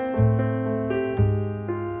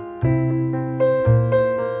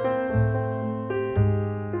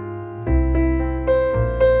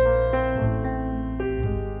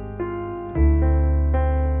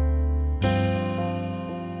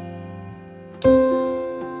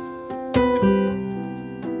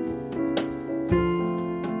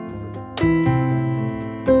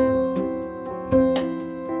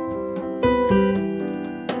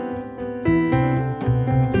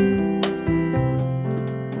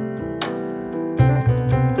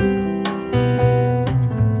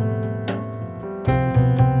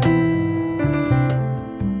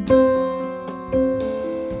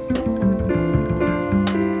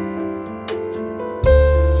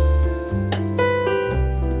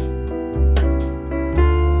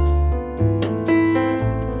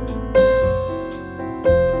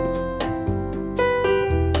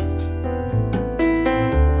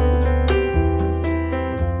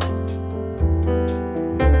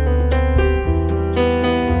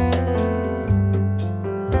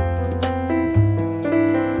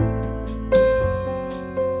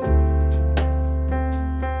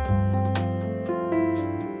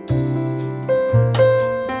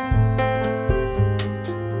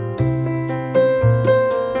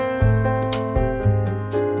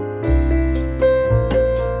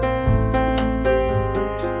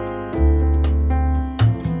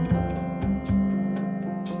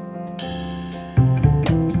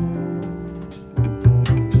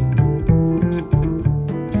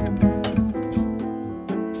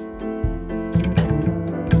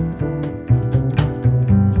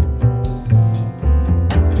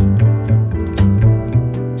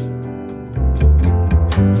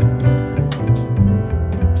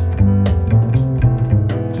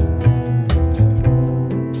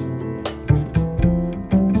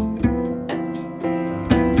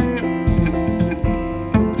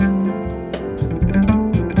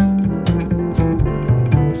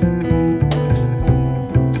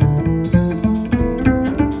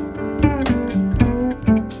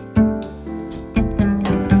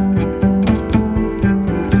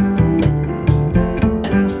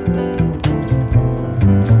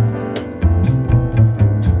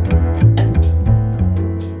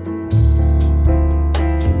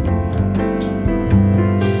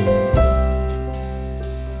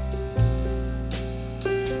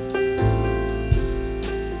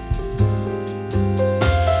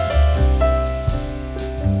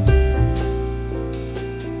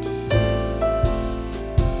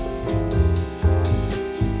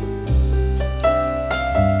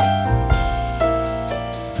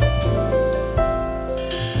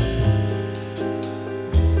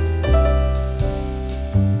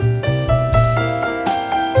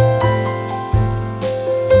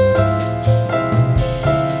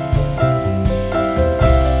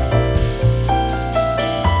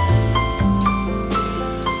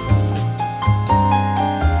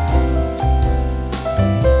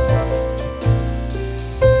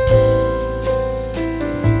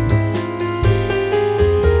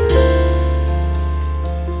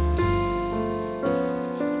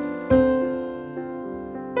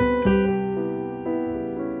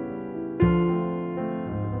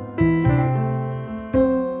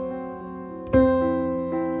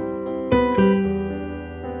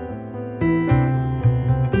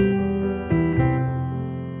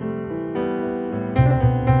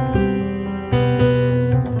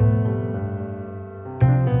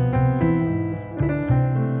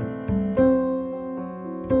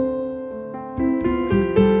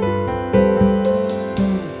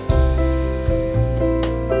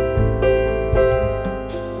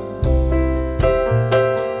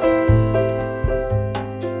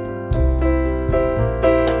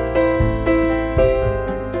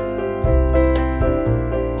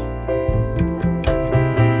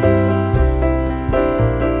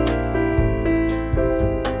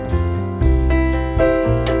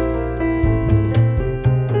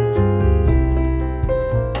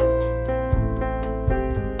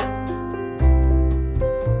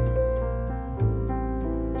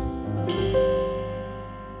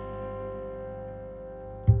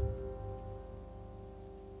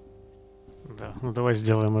 Ну, давай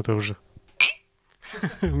сделаем это уже.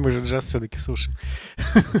 Мы же джаз все-таки слушаем.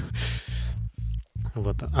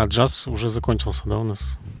 Вот. А джаз уже закончился, да, у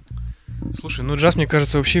нас? Слушай, ну джаз, мне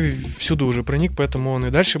кажется, вообще всюду уже проник, поэтому он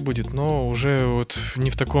и дальше будет, но уже вот не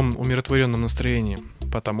в таком умиротворенном настроении.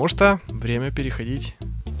 Потому что время переходить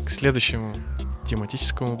к следующему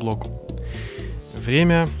тематическому блоку.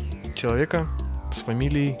 Время человека с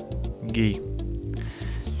фамилией Гей.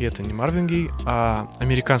 И это не Марвин Гей, а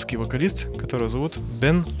американский вокалист, которого зовут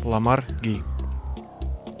Бен Ламар Гей.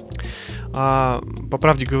 По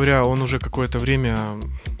правде говоря, он уже какое-то время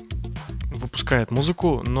выпускает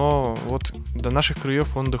музыку, но вот до наших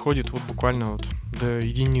краев он доходит вот буквально вот до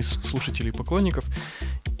единиц слушателей и поклонников.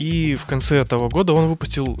 И в конце этого года он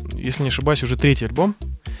выпустил, если не ошибаюсь, уже 3-й альбом,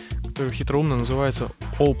 который хитроумно называется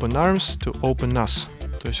Open Arms to Open Us.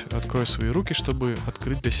 То есть открой свои руки, чтобы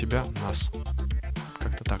открыть для себя нас.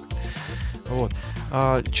 Как-то так. Вот.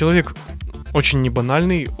 Человек очень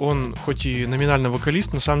небанальный, он хоть и номинально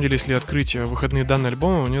вокалист, на самом деле, если открыть выходные данные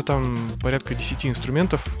альбома, у него там порядка 10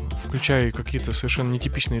 инструментов, включая какие-то совершенно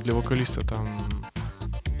нетипичные для вокалиста, там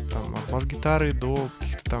от бас-гитары до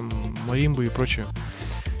каких-то там маримбы и прочее.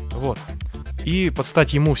 Вот. И под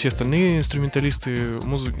стать ему все остальные инструменталисты,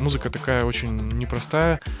 музыка такая очень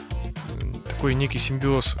непростая, такой некий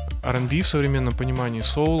симбиоз R&B в современном понимании,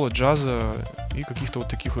 соула, джаза и каких-то вот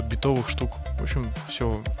таких вот битовых штук. В общем,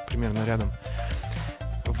 все примерно рядом.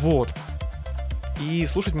 Вот. И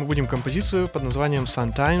слушать мы будем композицию под названием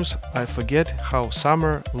Sometimes I Forget How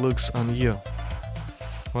Summer Looks on You.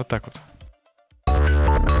 Вот так вот.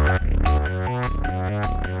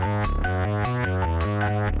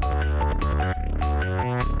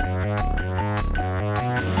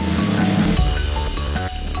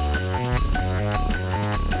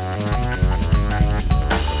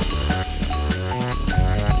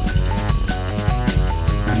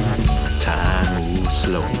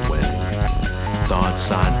 Slow when thoughts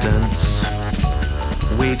are dense,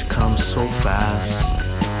 weight comes so fast,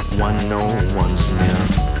 one no one's near.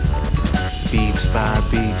 Beat by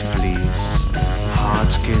beat, please,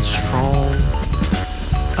 heart get strong,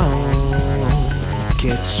 oh,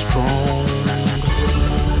 get strong.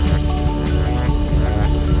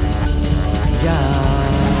 Yeah,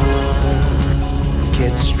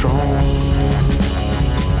 get strong.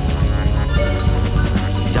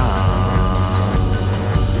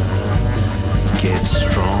 Get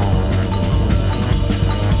strong.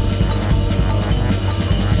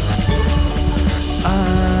 I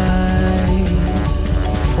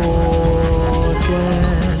forget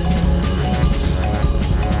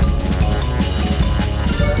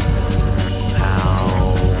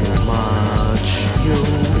how much you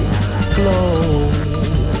glow.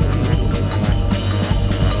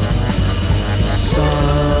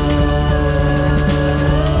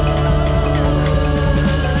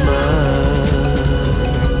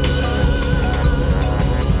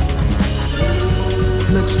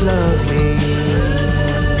 Looks lovely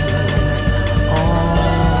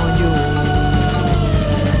on you.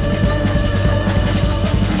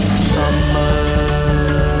 Summer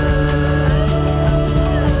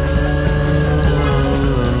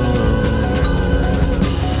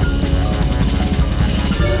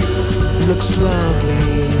looks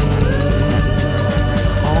lovely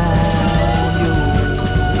on you.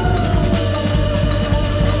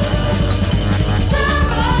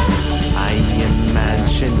 I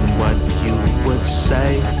imagine what you would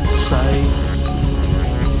say.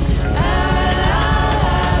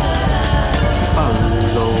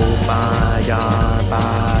 Followed by our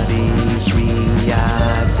bodies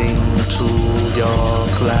reacting to your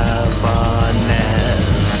cleverness.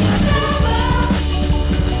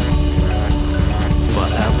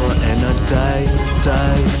 Forever and a day.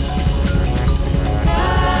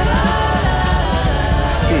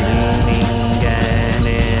 Feeling an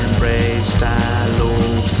embrace that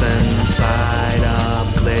loops inside of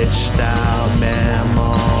glitched out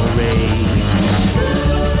memories.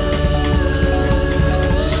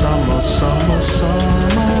 Summer, summer,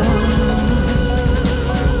 summer.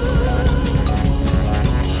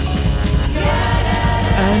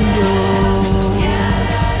 And you.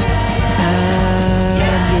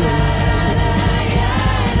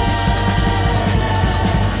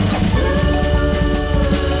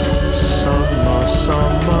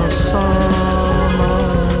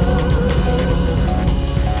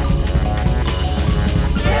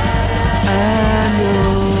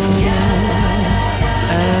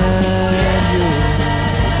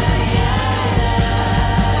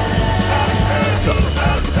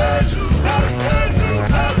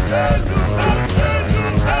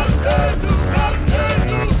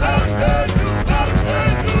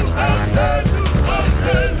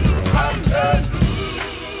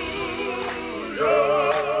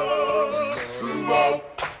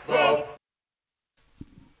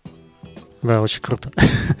 Да, очень круто.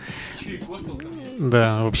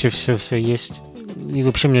 Да, вообще все есть. И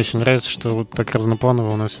вообще мне очень нравится, что вот так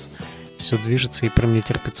разнопланово у нас все движется, и прям не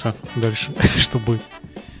терпится дальше, что будет.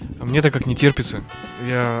 А мне-то как не терпится.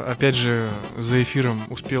 Я, опять же, за эфиром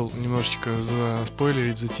успел немножечко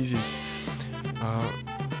заспойлерить, затизить.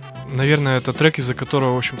 Наверное, это трек, из-за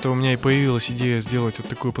которого, в общем-то, у меня и появилась идея сделать вот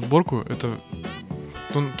такую подборку. Это,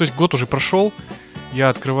 ну, то есть год уже прошел, я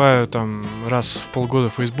открываю там раз в полгода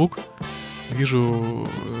Facebook, вижу,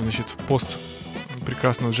 значит, пост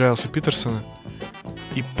прекрасного Джайлса Питерсона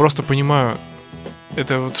и просто понимаю,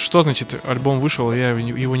 это вот что значит альбом вышел, а я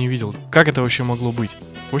его не видел. Как это вообще могло быть?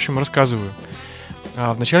 В общем, рассказываю.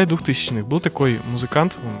 В начале 2000-х был такой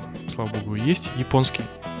музыкант, он, слава богу, есть, японский.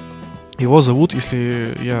 Его зовут,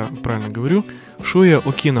 если я правильно говорю, Шуя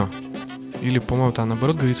Окино. Или, по-моему, там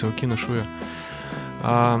наоборот говорится Окино Шуя.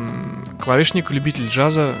 Клавишник, любитель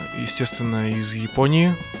джаза, естественно, из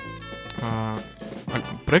Японии.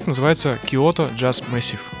 Проект называется Kyoto Jazz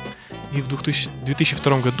Massive. И в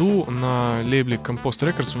 2002 году на лейбле Compost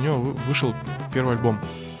Records у него вышел первый альбом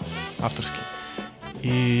авторский.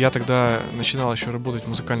 И я тогда начинал еще работать в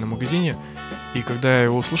музыкальном магазине. И когда я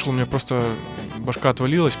его услышал, у меня просто башка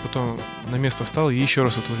отвалилась, потом на место встала и еще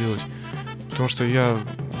раз отвалилась. Потому что я,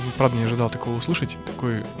 правда, не ожидал такого услышать.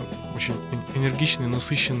 Такой очень энергичный,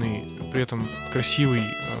 насыщенный, при этом красивый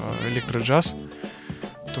электроджаз.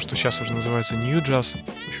 То, что сейчас уже называется New Jazz.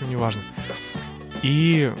 В общем, неважно.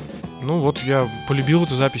 И, ну вот, я полюбил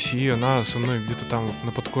эту запись, и она со мной где-то там вот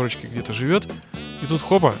на подкорочке где-то живет. И тут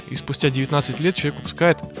хопа, и спустя 19 лет человек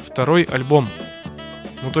выпускает второй альбом.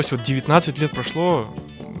 Ну, то есть вот 19 лет прошло,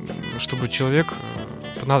 чтобы человек...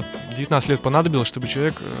 19 лет понадобилось, чтобы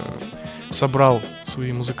человек собрал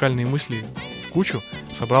свои музыкальные мысли в кучу,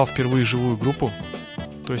 собрал впервые живую группу.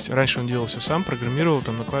 То есть раньше он делал все сам, программировал,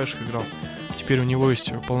 там на клавишах играл. Теперь у него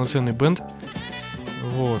есть полноценный бэнд.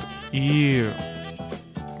 Вот. И,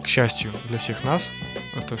 к счастью для всех нас,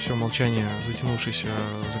 это все молчание затянувшееся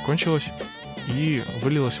закончилось и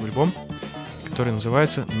вылилось в альбом, который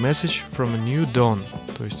называется Message from a New Dawn.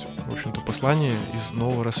 То есть, в общем-то, послание из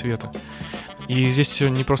нового рассвета. И здесь все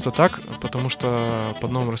не просто так, потому что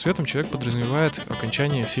под новым рассветом человек подразумевает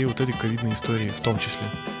окончание всей вот этой ковидной истории в том числе.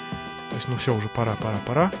 То есть, ну все, уже пора.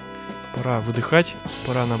 Пора выдыхать,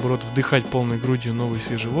 пора, наоборот, вдыхать полной грудью новый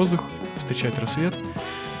свежий воздух, встречать рассвет.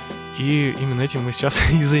 И именно этим мы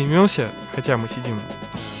сейчас и займемся, хотя мы сидим,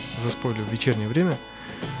 заспойлю, в вечернее время.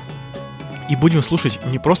 И будем слушать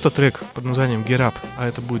не просто трек под названием Get Up, а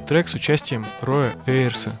это будет трек с участием Роя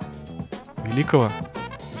Эйрса, великого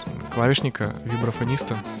клавишника,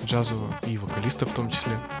 вибрафониста, джазового и вокалиста в том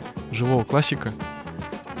числе, живого классика.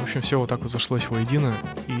 В общем, все вот так вот зашлось воедино,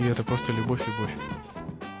 и это просто любовь-любовь.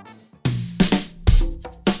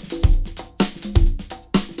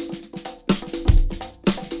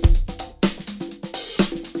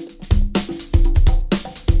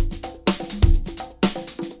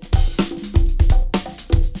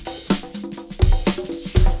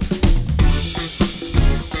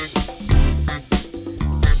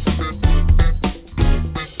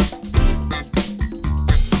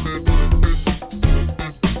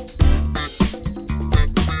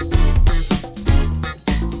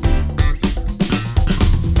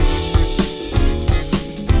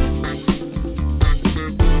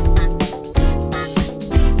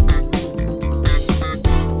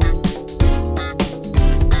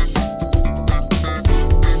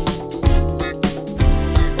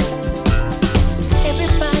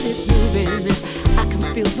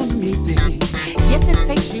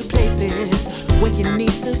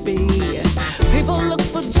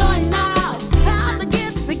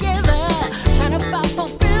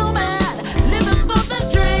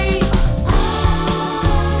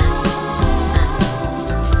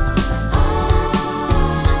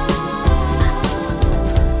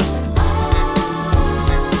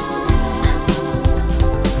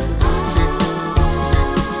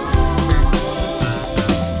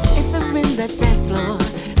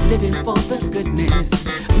 living for the goodness,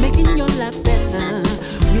 making your life better.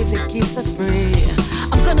 Music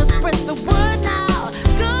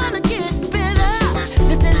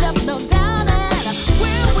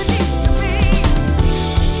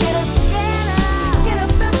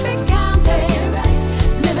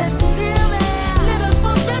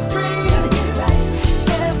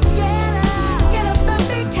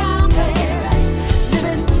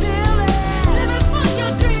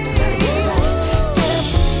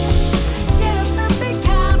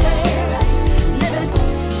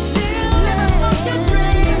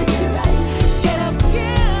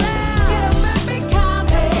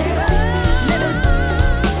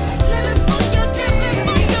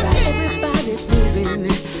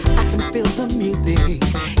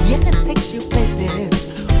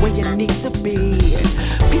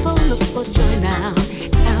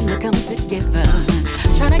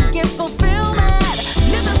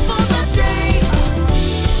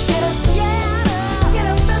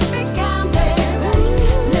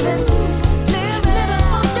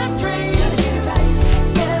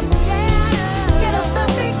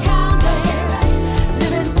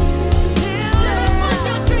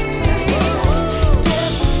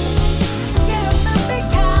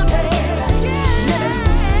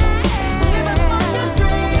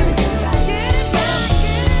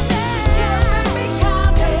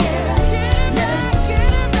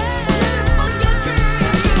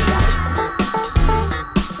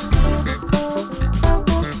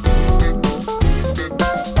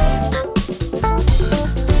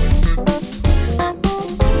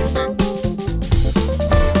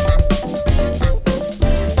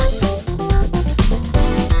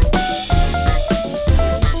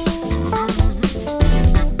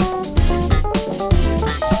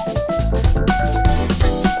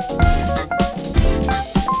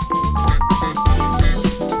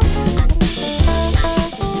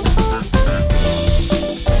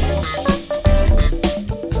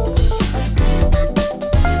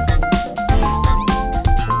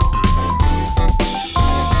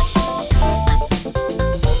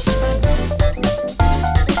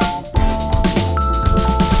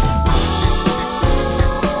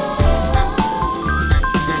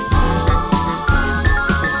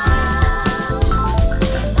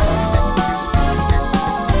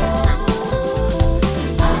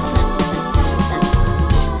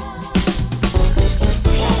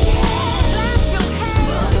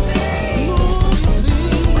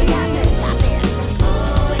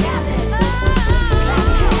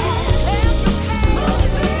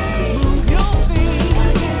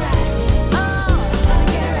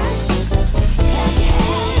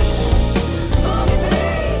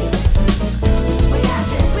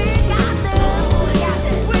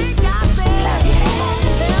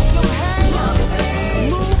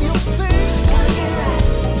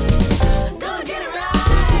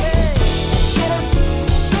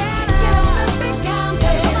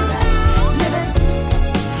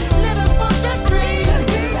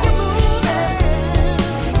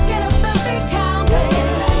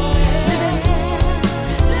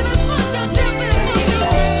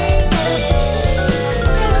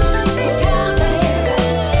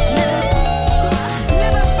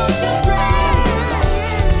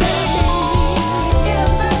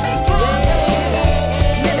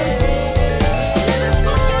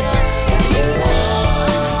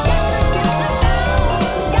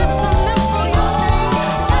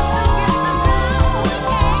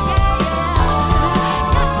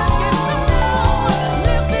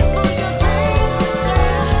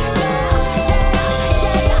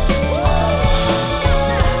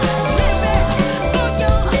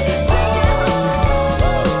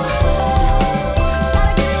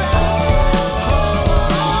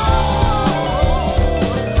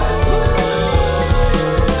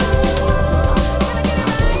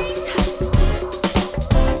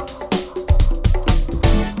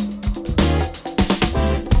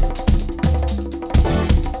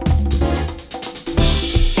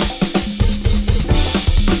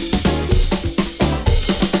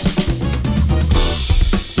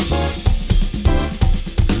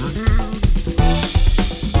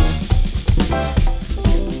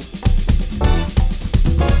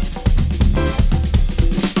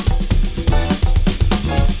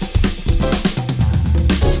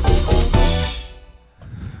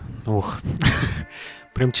Ох.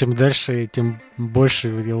 Прям чем дальше, тем больше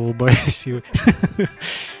я улыбаюсь.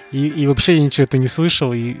 И вообще я ничего это не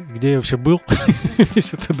слышал. И где я вообще был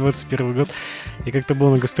весь этот 21 год. Я как-то был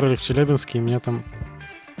на гастролях в Челябинске, и меня там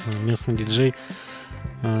местный диджей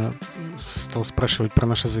стал спрашивать про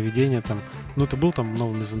наше заведение. Там, ну, ты был там в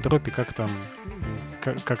Новом Мизантропе, как там,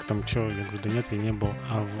 что? Я говорю, да нет, я не был.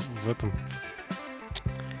 А в этом...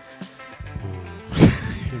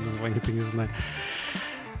 Я название-то не знаю.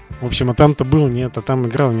 В общем, а там-то был, нет, а там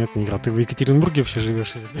играл, нет, не играл. Ты в Екатеринбурге вообще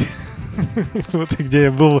живешь? Вот и где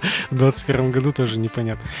я был в 21 году, тоже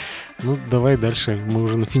непонятно. Ну, давай дальше. Мы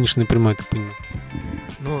уже на финишной прямой, ты понял.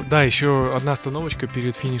 Ну да, еще одна остановочка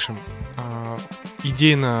перед финишем.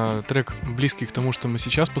 Идейно трек близкий к тому, что мы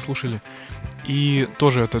сейчас послушали. И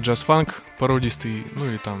тоже это джаз-фанк пародистый, ну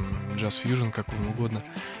или там джаз-фьюжн, как вам угодно.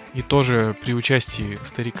 И тоже при участии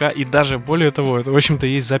старика. И даже более того, это, в общем-то,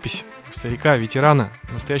 есть запись старика, ветерана,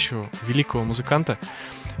 настоящего великого музыканта.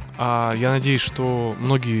 Я надеюсь, что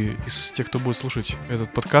многие из тех, кто будет слушать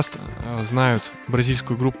этот подкаст, знают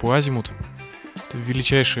бразильскую группу Азимут. Это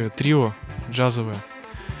величайшее трио джазовое.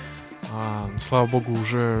 Слава богу,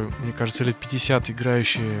 уже, мне кажется, лет 50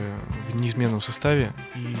 играющие в неизменном составе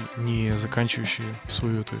и не заканчивающие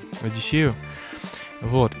свою эту одиссею.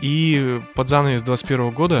 Вот. И под занавес 21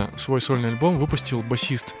 года свой сольный альбом выпустил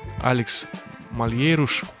басист Алекс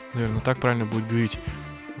Мальейруш. Наверное, так правильно будет говорить.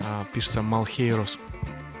 Пишется Малхейрос.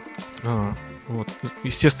 Вот.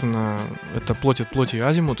 Естественно, это плоть от плоти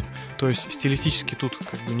Азимут. То есть стилистически тут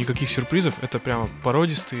как бы никаких сюрпризов. Это прямо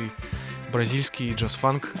пародистый бразильский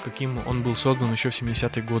джаз-фанк, каким он был создан еще в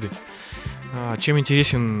 70-е годы. Чем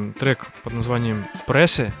интересен трек под названием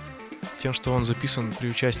 «Прессе», тем, что он записан при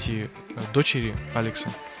участии дочери Алекса,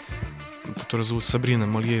 которую зовут Сабрина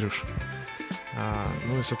Мальейруш.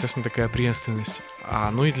 Ну и, соответственно, такая преемственность.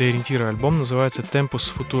 Ну и для ориентира альбом называется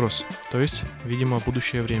 «Tempus Futuros», то есть, видимо,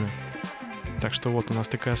 будущее время. Так что вот у нас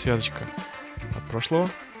такая связочка от прошлого,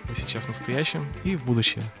 мы сейчас в настоящем и в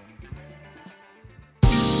будущее.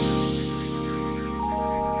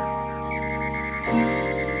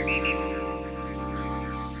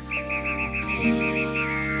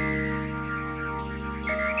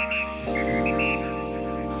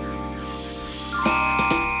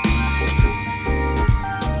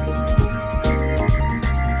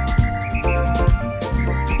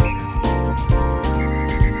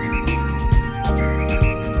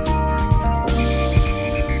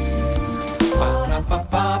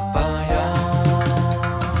 Ba-da-ba-ba.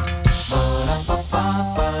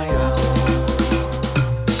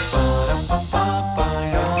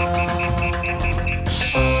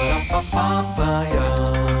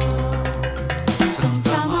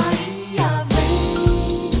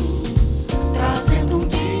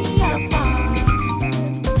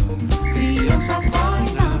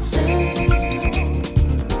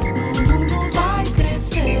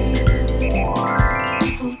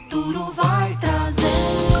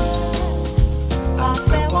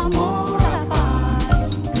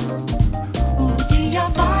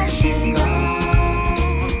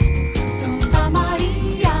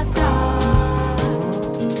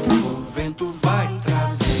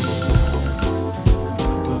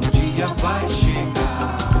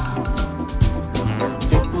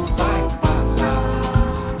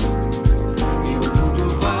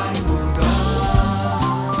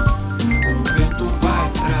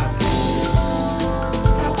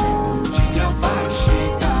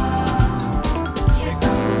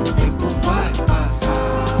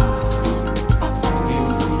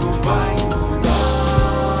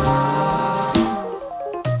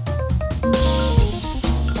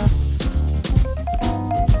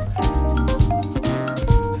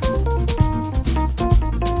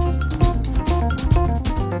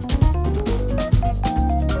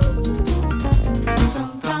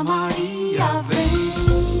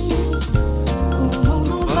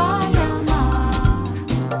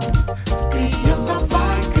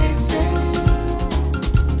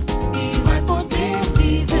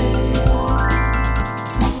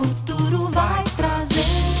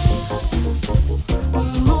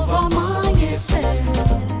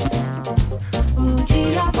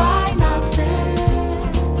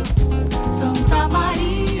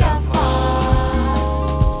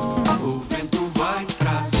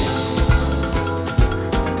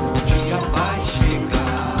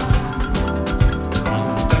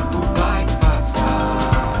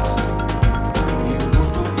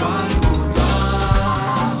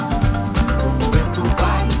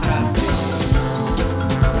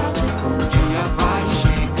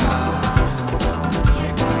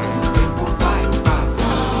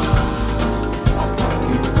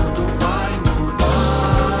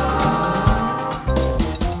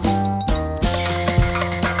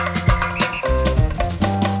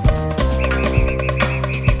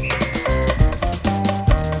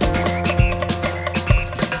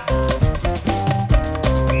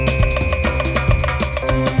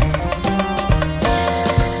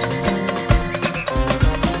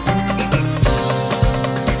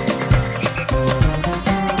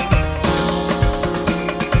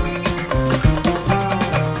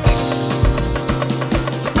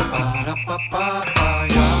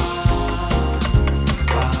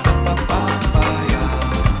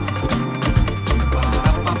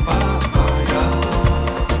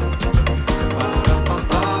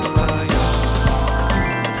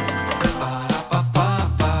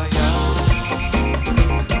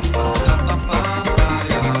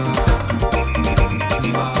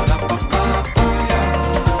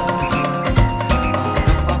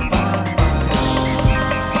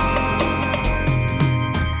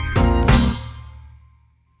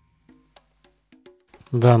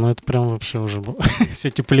 Да, ну это прям вообще уже было.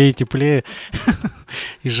 Все теплее и теплее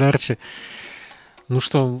и жарче. Ну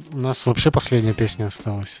что, у нас вообще последняя песня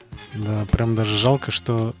осталась. Да, прям даже жалко,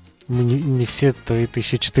 что мы не все твои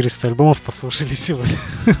 1400 альбомов послушали сегодня.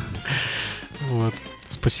 Вот.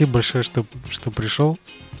 Спасибо большое, что пришел.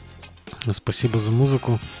 Спасибо за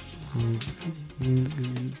музыку.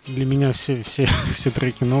 Для меня все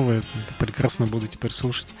треки новые. Это прекрасно буду теперь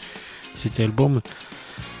слушать все эти альбомы.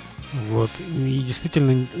 Вот. И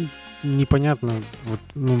действительно непонятно, вот,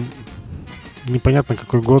 ну, непонятно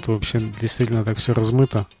какой год вообще, действительно так все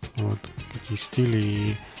размыто. Вот. Какие стили,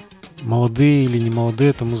 и молодые или не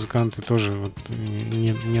молодые это музыканты тоже вот,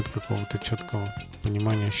 нет какого-то четкого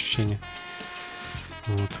понимания, ощущения.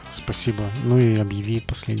 Вот. Спасибо. Ну и объяви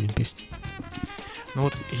последнюю песню. Ну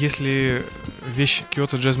вот, если вещь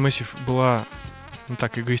Kyoto Jazz Massive была, ну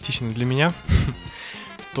так, эгоистичной для меня,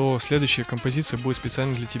 то следующая композиция будет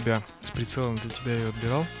специально для тебя. С прицелом для тебя я ее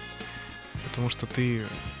отбирал, потому что ты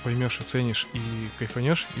поймешь, оценишь и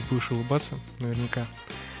кайфанешь, и будешь улыбаться наверняка.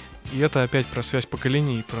 И это опять про связь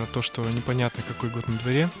поколений, про то, что непонятно, какой год на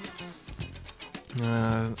дворе.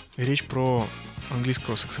 Речь про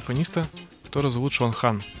английского саксофониста, которого зовут Шон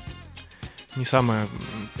Хан. Не самое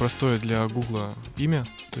простое для Гугла имя,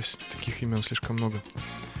 то есть таких имен слишком много.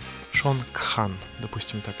 Шон Кхан,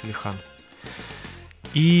 допустим так, или Хан.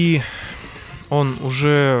 И он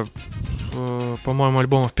уже, по-моему,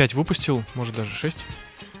 альбомов 5 выпустил, может даже 6.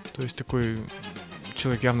 То есть такой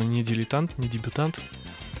человек явно не дилетант, не дебютант.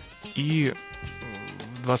 И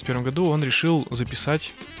в 2021 году он решил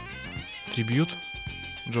записать трибьют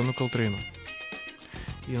Джону Колтрейну.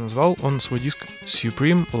 И назвал он свой диск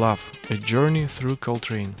Supreme Love, A Journey Through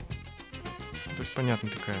Coltrane. То есть понятно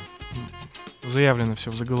такая, заявлено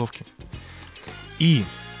все в заголовке. И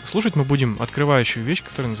слушать мы будем открывающую вещь,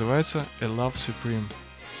 которая называется A Love Supreme.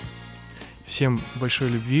 Всем большой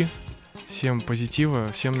любви, всем позитива,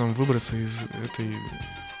 всем нам выбраться из этой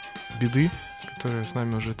беды, которая с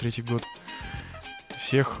нами уже 3-й год.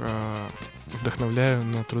 Всех вдохновляю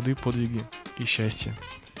на труды, подвиги и счастье.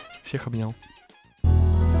 Всех обнял.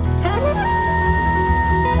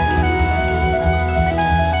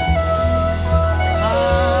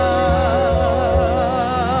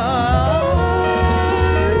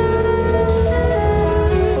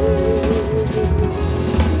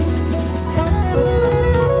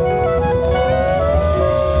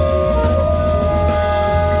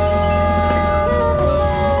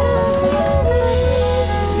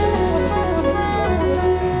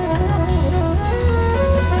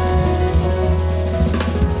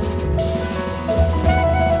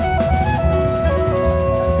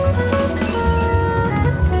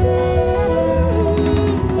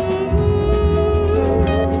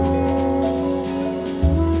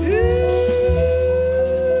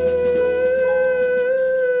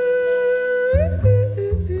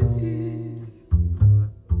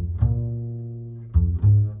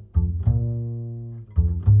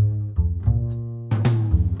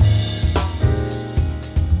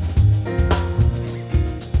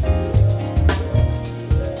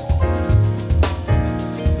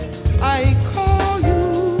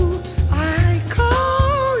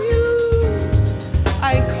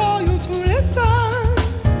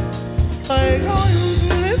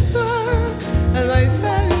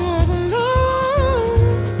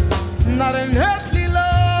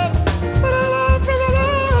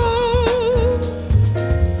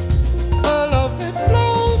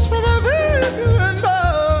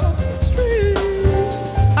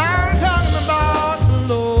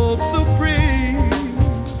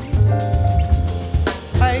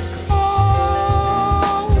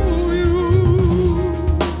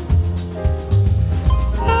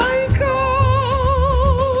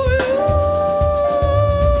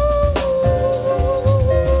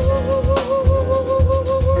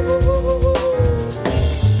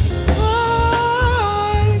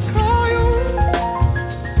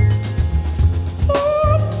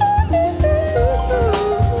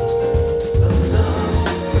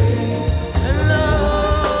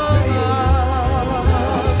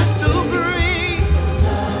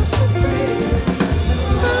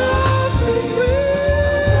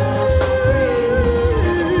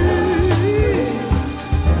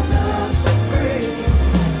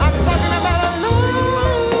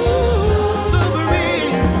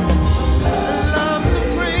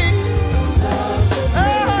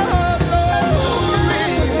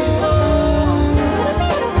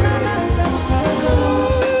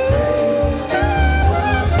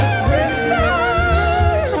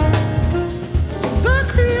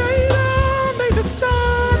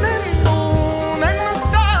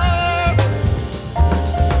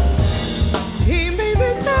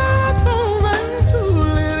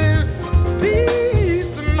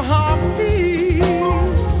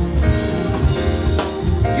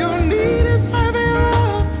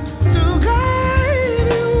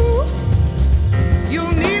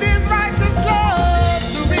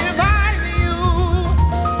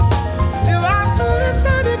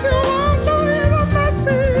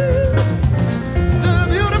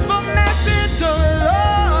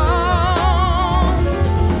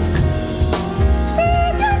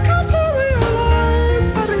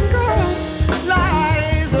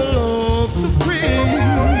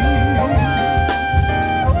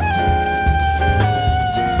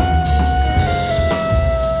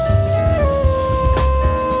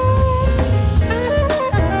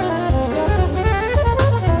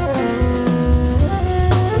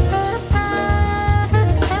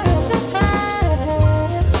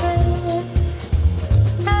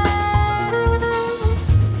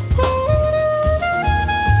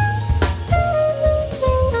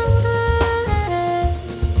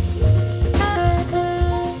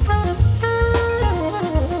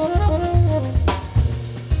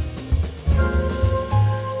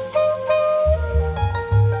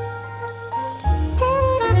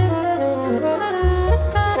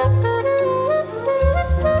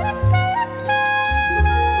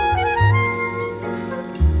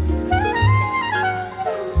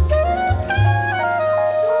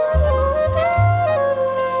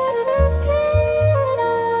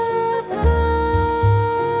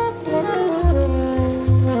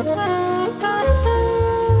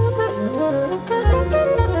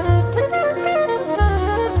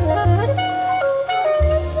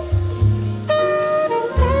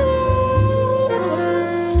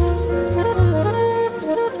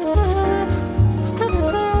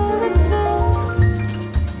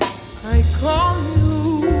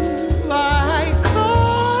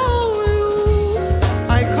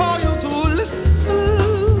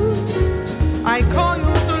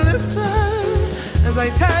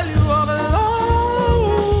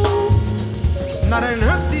 not an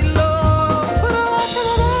earthly love, but a life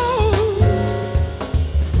of love.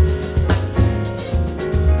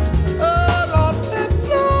 A love that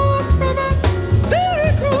flows from a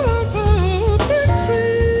very cool perfect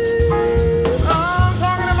stream. I'm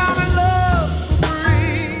talking about a love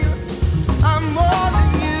supreme. I'm more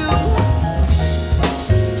than you.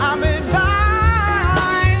 I'm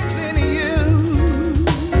advising you.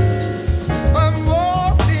 I'm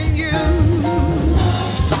more than you.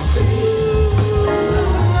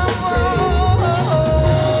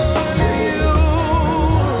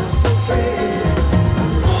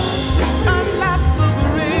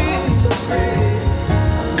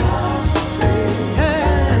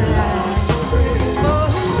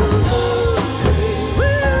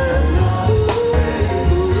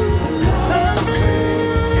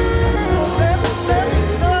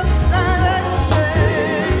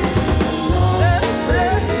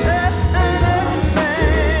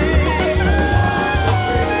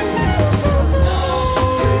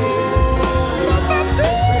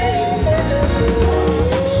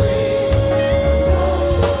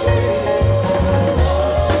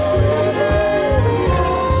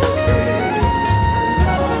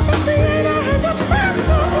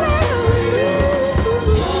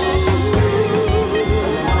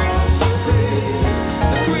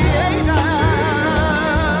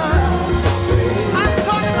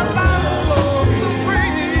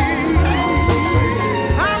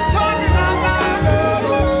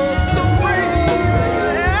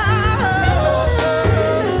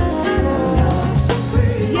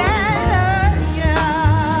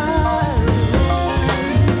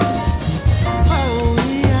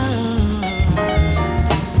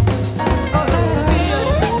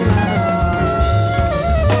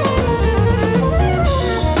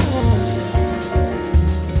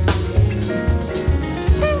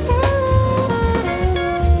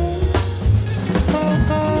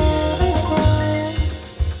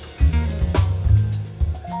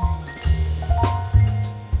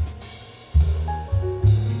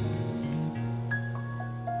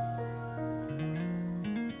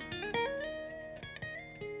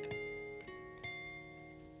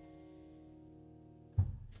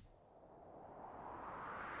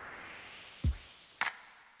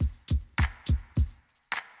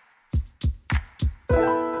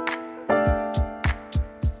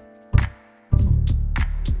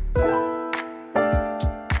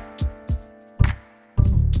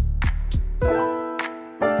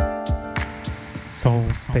 Soul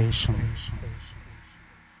Station.